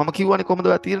 ඔයාට මම කිව්වනේ කොහොමද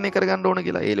ඔයා තීරණය කරගන්න ඕන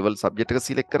කියලා. A level subject එක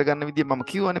select කරගන්න විදිය මම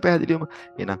කිව්වනේ පැහැදිලිවම.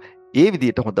 එහෙනම් ඒ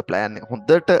විදිහට හොඳ ප්ලෑන්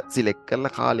හොඳට සිලෙක්ට්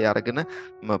කරලා කාලය අරගෙන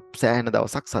සෑහෙන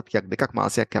දවසක් සතියක් දෙකක්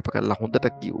මාසයක් කැප කරලා හොඳට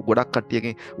ගොඩක්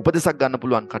කට්ටියකින් උපදෙසක් ගන්න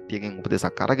පුළුවන් කට්ටියකින්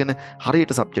උපදෙසක් අරගෙන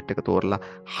හරියට සබ්ජෙක්ට් එක තෝරලා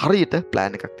හරියට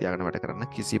ප්ලෑන් එකක් තියාගෙන වැඩ කරන්න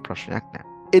කිසි ප්‍රශ්නයක්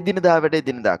නැහැ. එදිනදා වැඩ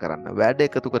එදිනදා කරන්න. වැඩ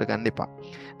එකතු කරගන්න එපා.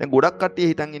 දැන් ගොඩක්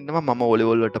කට්ටිය හිතන් ඉන්නවා මම O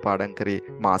level වලට පාඩම් කරේ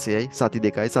මාසෙයි සති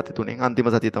දෙකයි සති තුනෙන්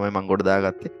අන්තිම සතිය තමයි මම ගොඩ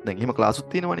දාගත්තේ. දැන් එහෙම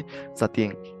ක්ලාසුත් තියෙනවනේ.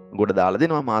 සතියෙන් ගොඩ දාලා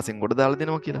දෙනවා, මාසෙන් ගොඩ දාලා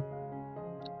දෙනවා කියලා.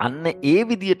 අන්න ඒ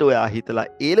විදියට ඔයා හිතලා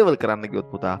A level කරන්න ගියොත්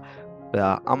පුතා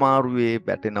ඔයා අමාරුවේ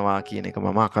වැටෙනවා කියන එක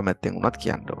මම අකමැත්තෙන් උනත්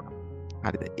කියන්න ඕන.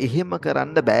 හරිද? එහෙම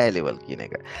කරන්න බෑ A level කියන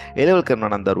එක. A level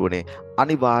කරනවා නම් දරුවනේ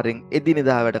අනිවාර්යෙන්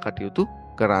එදිනෙදා වැඩ කටයුතු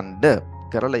කරන්න.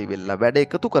 කරලා ඉවෙලා වැඩ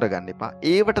එකතු කරගන්න එපා.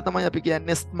 ඒවට තමයි අපි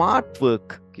කියන්නේ ස්මාර්ට්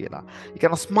වර්ක් කියලා. ඒ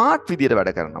කියන්නේ ස්මාර්ට් විදියට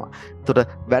වැඩ කරනවා.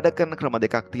 එතකොට වැඩ කරන ක්‍රම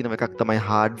දෙකක් තියෙනවා. එකක් තමයි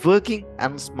hard working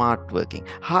and smart working.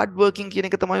 hard working කියන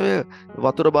එක තමයි ඔය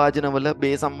වතුර භාජනවල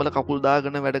බේසම් වල කකුල්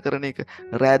දාගෙන වැඩ කරන එක.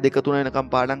 රෑ 2-3 වෙනකම්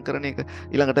පාඩම් කරන එක.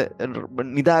 ඊළඟට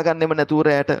නිදා ගන්නෙම නැතුව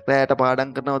රෑට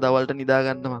පාඩම් කරනවා, දවල්ට නිදා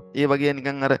ගන්නවා. ඒ වගේ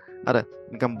නිකන් අර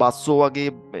නිකන් බස්සෝ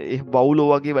වගේ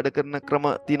බවුලෝ වගේ වැඩ කරන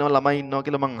ක්‍රම තියෙනවා ළමයි ඉන්නවා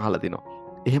කියලා මං අහලා තිනවා.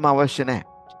 එහෙම අවශ්‍ය නැහැ.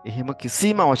 එහෙම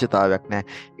කිසිම අවශ්‍යතාවයක් නැහැ.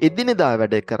 එදිනෙදා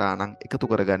වැඩ කරා නම් එකතු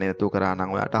කරගන්න නැතුව කරා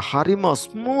නම් ඔයාට හරිම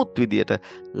ස්මූත් විදියට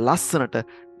ලස්සනට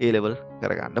A level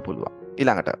කරගන්න පුළුවන්.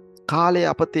 ඊළඟට කාලය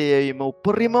අපතේ යීම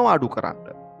උපරිමව අඩු කරන්න.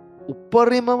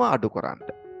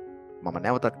 මම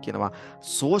නැවතත් කියනවා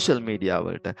සෝෂල් මීඩියා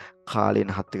වලට කාලය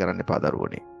නහත්ති කරන්න එපා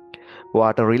දරුවනේ.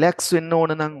 ඔයාට රිලැක්ස් වෙන්න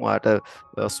ඕන නම් ඔයාට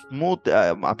ස්මූත්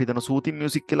අපි හිතන සූතින්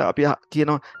මියුසික් කියලා අපි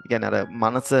කියනවා. ඒ කියන්නේ අර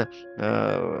මනස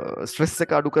ස්ට්‍රෙස්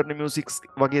එක අඩු කරන මියුසික්ස්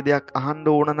වගේ දෙයක් අහන්න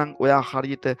ඕන නම් ඔයා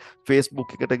හරියට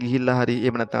Facebook එකට ගිහිල්ලා හරි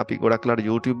එහෙම නැත්නම් අපි ගොඩක් ලාට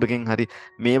YouTube එකෙන් හරි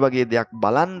මේ වගේ දෙයක්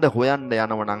බලන්න හොයන්න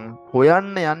යනවා නම්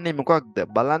හොයන්න යන්නේ මොකක්ද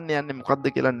බලන්න යන්නේ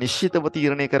මොකක්ද කියලා නිශ්චිතව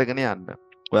තීරණය කරගෙන යන්න.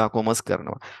 ඔයා කොමර්ස්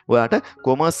කරනවා. ඔයාට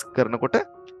කොමර්ස් කරනකොට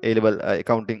A level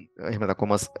accounting එහෙම නැත්නම්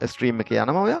කොමර්ස් ස්ට්‍රීම් එකේ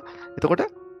යනවා ඔයා. එතකොට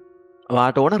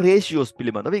ඔයාට ඕන රේෂියෝස්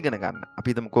පිළිබඳව ඉගෙන ගන්න.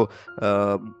 අපි හිතමුකෝ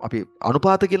අපි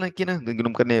අනුපාත කියලා කියන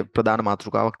ඉගෙනුම් කරන්නේ ප්‍රධාන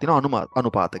මාතෘකාවක් තියෙනවා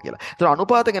අනුපාත කියලා. ඒතර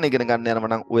අනුපාත ගැන ඉගෙන ගන්න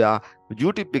යනවා නම් ඔයා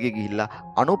YouTube එකේ ගිහිල්ලා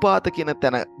අනුපාත කියන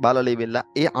තැන බලලා ඉවෙලා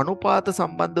ඒ අනුපාත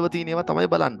සම්බන්ධව තියෙන ඒවා තමයි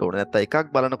බලන්න ඕනේ. නැත්නම්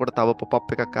එකක් බලනකොට තව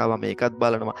pop-up එකක් ආවා මේකත්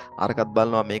බලනවා අරකත්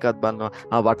බලනවා මේකත්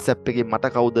බලනවා. WhatsApp එකේ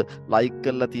මට කවුද like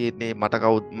කරලා තියෙන්නේ මට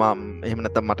කවුද එහෙම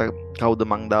නැත්නම් මට කවුද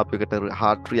මං දාපු එකට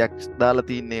heart react දාලා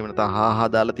තින්නේ එහෙම නැත්නම් හා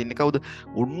දාලා තින්නේ කවුද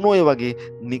උන්න ඔය වගේ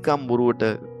නිකම් බොරුවට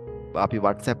අපි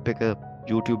WhatsApp එක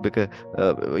YouTube එක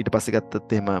ඊට පස්සේ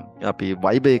ගත්තත් එහෙම අපි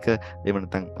Viber එක එහෙම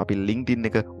නැත්නම් අපි LinkedIn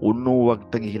එක උන්න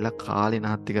වකට ගිහිලා කාලේ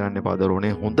නාස්ති කරන්න එපා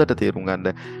දරුවනේ. හොඳට තේරුම්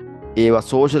ගන්න ඒවා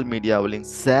සෝෂල් මීඩියා වලින්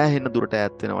සෑහෙන දුරට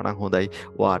ඈත් වෙනවා නම් හොඳයි.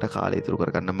 ඔයාට කාලය ඉතුරු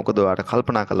කරගන්න. මොකද ඔයාට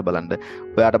කල්පනා කරලා බලන්න.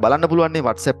 ඔයාට බලන්න පුළුවන් නේ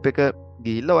WhatsApp එක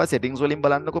ගිහිල්ලා ඔයා settings වලින්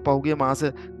බලන්නකෝ පහුගිය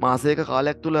මාසයක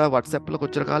කාලයක් තුල WhatsApp වල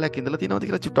කොච්චර කාලයක් ඉඳලා තියෙනවද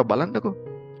කියලා චුට්ටක් බලන්නකෝ.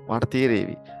 ඔයාට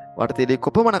තේරෙවි. ඔයාට තේරෙයි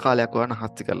කොපමණ කාලයක් ඔයා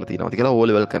නහස්ති කරලා තියෙනවද කියලා O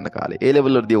level කරන කාලේ. A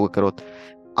level වලදී ඔක කරොත්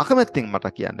අකමැත්තෙන්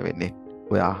මට කියන්න වෙන්නේ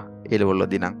ඔයා A level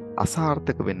වලදී නම්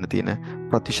අසාර්ථක වෙන්න තියෙන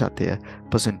ප්‍රතිශතය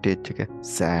percentage එක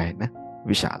සෑහෙන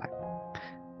විශාලයි.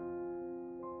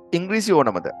 ඉංග්‍රීසි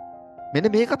ඕනමද?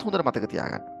 මෙන්න මේකත් හොඳට මතක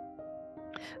තියාගන්න.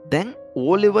 දැන්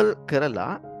O level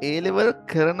කරලා A level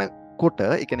කරනකොට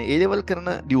ඒ කියන්නේ A level කරන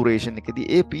ඩියුරේෂන් එකේදී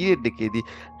ඒ පීරියඩ් එකේදී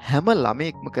හැම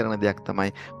ළමයෙක්ම කරන දෙයක්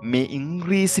තමයි මේ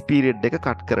ඉංග්‍රීසි පීරියඩ් එක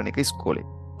කට් කරන එක ඉස්කෝලේ.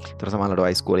 ඒතර සමහරවිට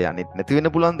ඔය ඉස්කෝලේ යන්නේ නැති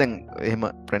වෙන්න පුළුවන්. දැන් එහෙම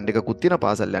ට්‍රෙන්ඩ් එකකුත් තියෙනවා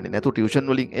පාසල් යන්නේ නැතු ටියුෂන්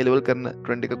වලින් A level කරන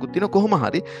ට්‍රෙන්ඩ් එකකුත් තියෙනවා. කොහොම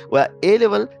හරි ඔයා A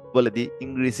level වලදී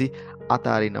ඉංග්‍රීසි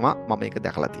අතාරිනවා මම ඒක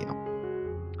දැකලා තියෙනවා.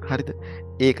 හරිද?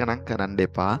 ඒක නම් කරන්න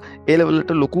එපා. A level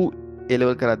වලට ලොකු A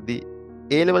level කරද්දී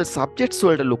A level subjects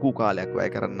වලට ලොකු කාලයක් වැය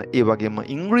කරන්න. ඒ වගේම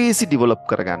ඉංග්‍රීසි ඩෙවලොප්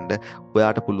කරගන්න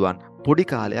ඔයාට පුළුවන් පොඩි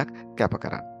කාලයක් කැප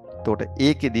කරන්න. එතකොට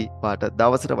ඒකෙදි ඔයාට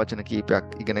දවසට වචන කීපයක්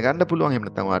ඉගෙන ගන්න පුළුවන්. එහෙම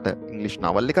නැත්නම් ඔයාට ඉංග්‍රීසි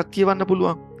නවල් එකක් කියවන්න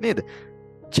පුළුවන් නේද?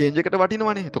 චේන්ජ් එකට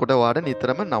වටිනවනේ. එතකොට ඔයාට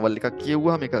නිතරම නවල් එකක්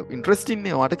කියවුවා මේක ඉන්ටරෙස්ටිං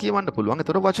නේ. ඔයාට කියවන්න පුළුවන්.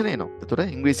 එතකොට වචන එනවා. එතකොට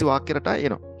ඉංග්‍රීසි වාක්‍ය රටා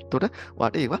එනවා. එතකොට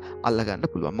ඔයාට ඒව අල්ලගන්න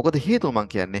පුළුවන්. මොකද හේතුව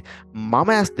මම කියන්නේ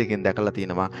මම ඇස් දෙකෙන් දැකලා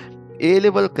තියෙනවා A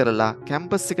level කරලා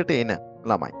කැම්පස් එකට එන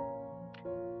ළමයි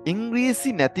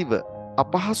ඉංග්‍රීසි නැතිව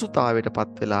අපහසුතාවයට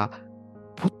පත් වෙලා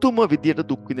පුතුම විදියට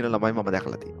දුක් විඳින ළමයි මම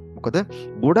දැකලා තියෙනවා. මොකද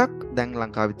ගොඩක් දැන්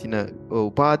ලංකාවේ තියෙන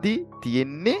උපාධි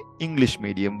තියෙන්නේ ඉංග්‍රීසි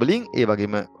මීඩියම් වලින්. ඒ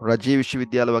වගේම රජයේ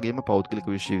විශ්වවිද්‍යාල වගේම පෞද්ගලික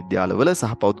විශ්වවිද්‍යාලවල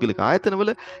සහ පෞද්ගලික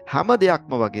ආයතනවල හැම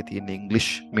දෙයක්ම වගේ තියෙන්නේ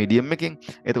ඉංග්‍රීසි මීඩියම් එකෙන්.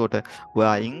 එතකොට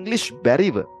ඔයා ඉංග්‍රීසි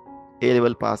බැරිව A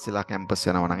level පාස් වෙලා කැම්පස්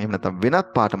යනවා නම් එහෙම නැත්නම් වෙනත්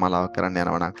පාඨමාලාවක් කරන්න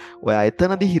යනවා නම් ඔයා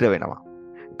එතනදී හිර වෙනවා.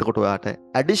 එතකොට ඔයාට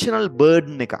ඇඩිෂනල්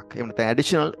බර්ඩන් එකක් එහෙම නැත්නම්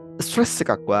ඇඩිෂනල් ස්ට්‍රෙස්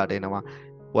එකක් ඔයාට එනවා.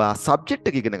 ඔයා සබ්ජෙක්ට්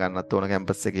එක ඉගෙන ගන්නත් ඕන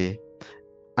කැම්පස් එකේ.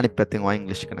 අනිත් පැත්තෙන් ඔයා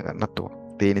ඉංග්‍රීසි ඉගෙන ගන්නත් ඕන.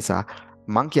 ඒ නිසා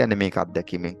මම කියන්නේ මේක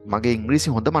අත්දැකීමෙන්. මගේ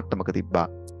ඉංග්‍රීසි හොඳ මට්ටමක තිබ්බා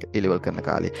A level කරන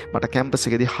කාලේ. මට කැම්පස්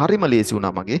එකේදී හරිම ලේසි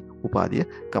වුණා මගේ උපාධිය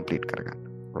කම්ප්ලීට් කරගන්න.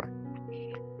 right.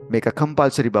 මේක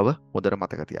කම්පල්සරි බව හොඳට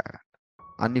මතක තියාගන්න.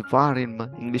 අනිවාර්යෙන්ම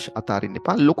ඉංග්‍රීසි අතාරින්න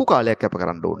එපා. ලොකු කාලයක් කැප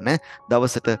කරන්න ඕනේ.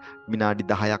 දවසට විනාඩි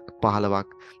 10ක් 15ක්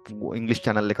ඉංග්‍රීසි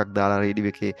channel එකක් දාලා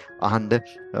රේඩියෝ එකේ අහන්න.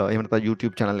 එහෙම නැත්නම්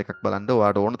YouTube channel එකක් බලන්න.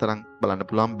 ඔයාට ඕන තරම් බලන්න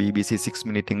පුළුවන් BBC 6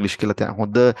 minute English කියලා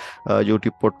හොඳ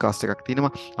YouTube podcast එකක්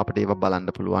තියෙනවා. අපිට ඒව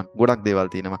බලන්න පුළුවන්. ගොඩක්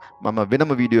දේවල් තියෙනවා. මම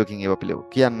වෙනම වීඩියෝ එකකින් ඒව පිළිවෙල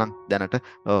කියන්නම් දැනට.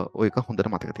 ඔයක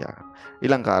හොඳට මතක තියාගන්න.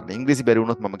 ඊළඟ කාරණේ ඉංග්‍රීසි බැරි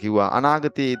වුණොත් මම කිව්වා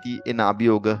අනාගතයේදී එන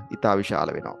අභියෝග ඉතා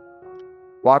විශාල වෙනවා.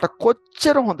 ඔයාට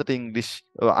කොච්චර හොඳට ඉංග්‍රීසි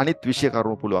අනිත් විෂය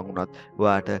කරුණු පුළුවන් වුණත්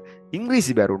ඔයාට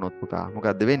ඉංග්‍රීසි බැරි වුණොත් පුතා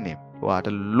මොකද්ද වෙන්නේ? ඔයාට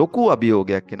ලොකු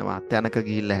අභියෝගයක් එනවා. තැනක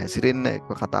ගිහිල්ලා හැසිරෙන්න,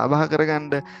 කතා බහ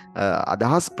කරගන්න,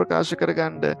 අදහස් ප්‍රකාශ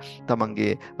කරගන්න,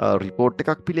 තමන්ගේ රිපෝට්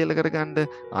එකක් පිළියෙල කරගන්න,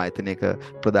 ආයතනයක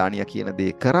ප්‍රධානියා කියන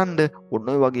දේ කරන්න, ඔන්න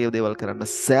ඔය වගේ දේවල් කරන්න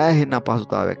සෑහෙන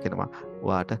අපහසුතාවයක් එනවා.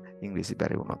 ඔයාට ඉංග්‍රීසි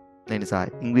බැරි වුණොත්. ඒ නිසා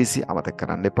ඉංග්‍රීසි අමතක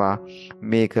කරන්න එපා.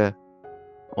 මේක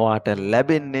ඔයාට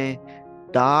ලැබෙන්නේ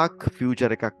ඩාර්ක්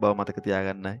ෆියුචර් එකක් බව මතක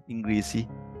තියාගන්න. ඉංග්‍රීසි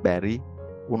බැරි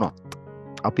වුණොත්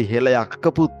අපි හෙළ යක්ක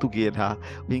පුත්තු කියලා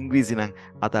ඉංග්‍රීසි නම්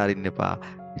අතාරින්න එපා.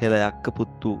 හෙළ යක්ක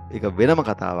පුත්තු එක වෙනම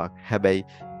කතාවක්. හැබැයි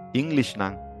ඉංග්‍රීසි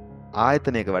නම්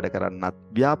ආයතනයක වැඩ කරන්නත්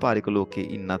ව්‍යාපාරික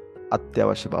ලෝකයේ ඉන්නත්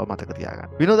අත්‍යවශ්‍ය බව මතක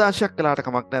තියාගන්න. විනෝදාංශයක් කළාට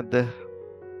කමක් නැද්ද?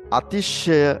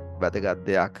 අතිශය වැදගත්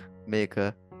දෙයක්. මේක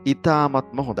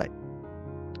ඊ타මත්ම හොඳයි.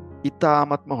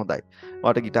 ඉතාමත්ම හොඳයි.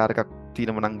 ඔයාලට ගිටාර එකක්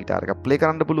තියෙනවා නම් ගිටාර එකක් ප්ලේ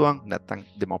කරන්න පුළුවන්. නැත්නම්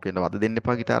දෙමාපියන්ට වද දෙන්න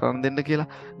එපා ගිටාර අරන් දෙන්න කියලා.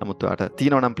 නමුත් ඔයාලට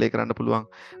තියෙනවා නම් ප්ලේ කරන්න පුළුවන්.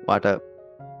 ඔයාලට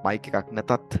මයික් එකක්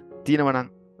නැතත් තියෙනවා නම්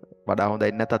වඩා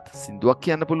හොඳයි. නැතත් සින්දුවක්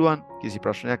කියන්න පුළුවන්. කිසි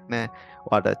ප්‍රශ්නයක් නැහැ.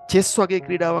 ඔයාලට චෙස් වගේ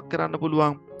ක්‍රීඩාවක් කරන්න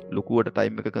පුළුවන්. ලොකුවට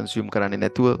ටයිම් එක කන්සියුම් කරන්නේ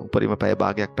නැතුව උපරිම පැය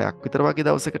භාගයක් පැයක් විතර වගේ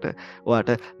දවසකට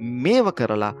ඔයාලට මේව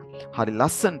කරලා හරි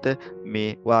ලස්සනට මේ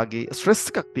වාගේ ස්ට්‍රෙස්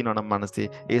එකක් තියෙනවා නම් මනසේ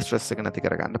ඒ ස්ට්‍රෙස් එක නැති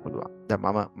කරගන්න පුළුවන්. දැන්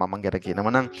මම ගැට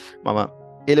කියනවා නම් මම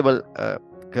A level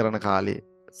කරන කාලේ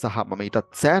සහ මම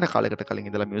ඊටත් සෑහෙන කාලයකට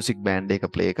කලින් ඉඳලා මියුසික් බෑන්ඩ් එක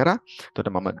ප්ලේ කරා.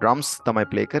 එතකොට මම ඩ්‍රම්ස් තමයි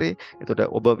ප්ලේ කරේ. එතකොට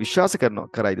ඔබ විශ්වාස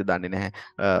කරයිද දන්නේ නැහැ.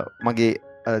 මගේ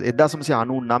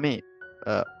 1999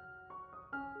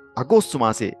 අගෝස්තු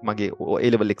මාසේ මගේ A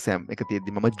level exam එක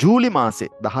තියෙද්දි මම ජූලි මාසේ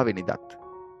 10 වෙනිදාත්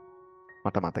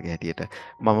මට මතක හැටියට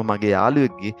මම මගේ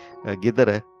යාළුවෙක්ගේ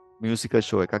ගෙදර මියුසිකල්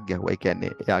ෂෝ එකක් ගැහුවා. ඒ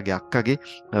කියන්නේ එයාගේ අක්කගේ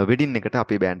වෙඩින් එකට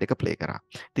අපේ බෑන්ඩ් එක ප්ලේ කරා.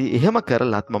 ඉතින් එහෙම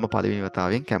කරලත් මම පළවෙනි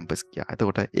වතාවෙන් කැම්පස් ගියා.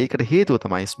 එතකොට ඒකට හේතුව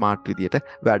තමයි ස්මාර්ට් විදියට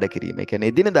වැඩ කිරීම. ඒ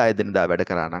කියන්නේ එදිනදා වැඩ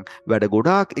කරා නම් වැඩ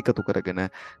ගොඩාක් එකතු කරගෙන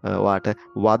වාට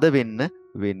වද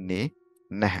වෙන්නේ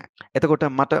නැහැ. එතකොට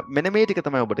මට මෙන්න මේ ටික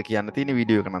තමයි ඔබට කියන්න තියෙන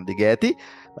වීඩියෝ එක නම් දිග ඇති.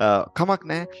 කමක්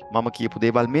නැහැ. මම කියපු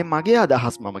දේවල් මේ මගේ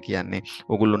අදහස් මම කියන්නේ.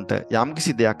 ඔයගොල්ලන්ට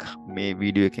යම්කිසි දෙයක් මේ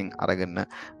වීඩියෝ එකෙන් අරගෙන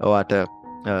ඔයාට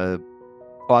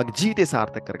ඔයාගේ ජීවිතය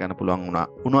සාර්ථක කරගන්න පුළුවන්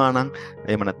වුණා නම්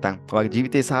එහෙම නැත්නම් ඔයාගේ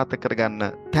ජීවිතය සාර්ථක කරගන්න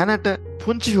තැනට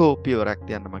පුංචි හෝ පියවරක්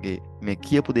තියන්න මගේ මේ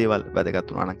කියපු දේවල්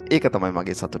වැදගත් වුණා නම් ඒක තමයි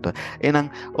මගේ සතුට.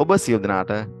 එහෙනම් ඔබ සියලු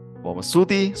දෙනාට බොහොම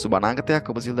ස්තුතියි. සුබ අනාගතයක්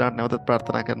ඔබ සියලු දෙනාට නැවතත්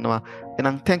ප්‍රාර්ථනා කරනවා.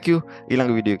 එහෙනම් thank you.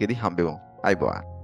 ඊළඟ වීඩියෝ එකේදී හම්බෙමු. අයබෝවන්.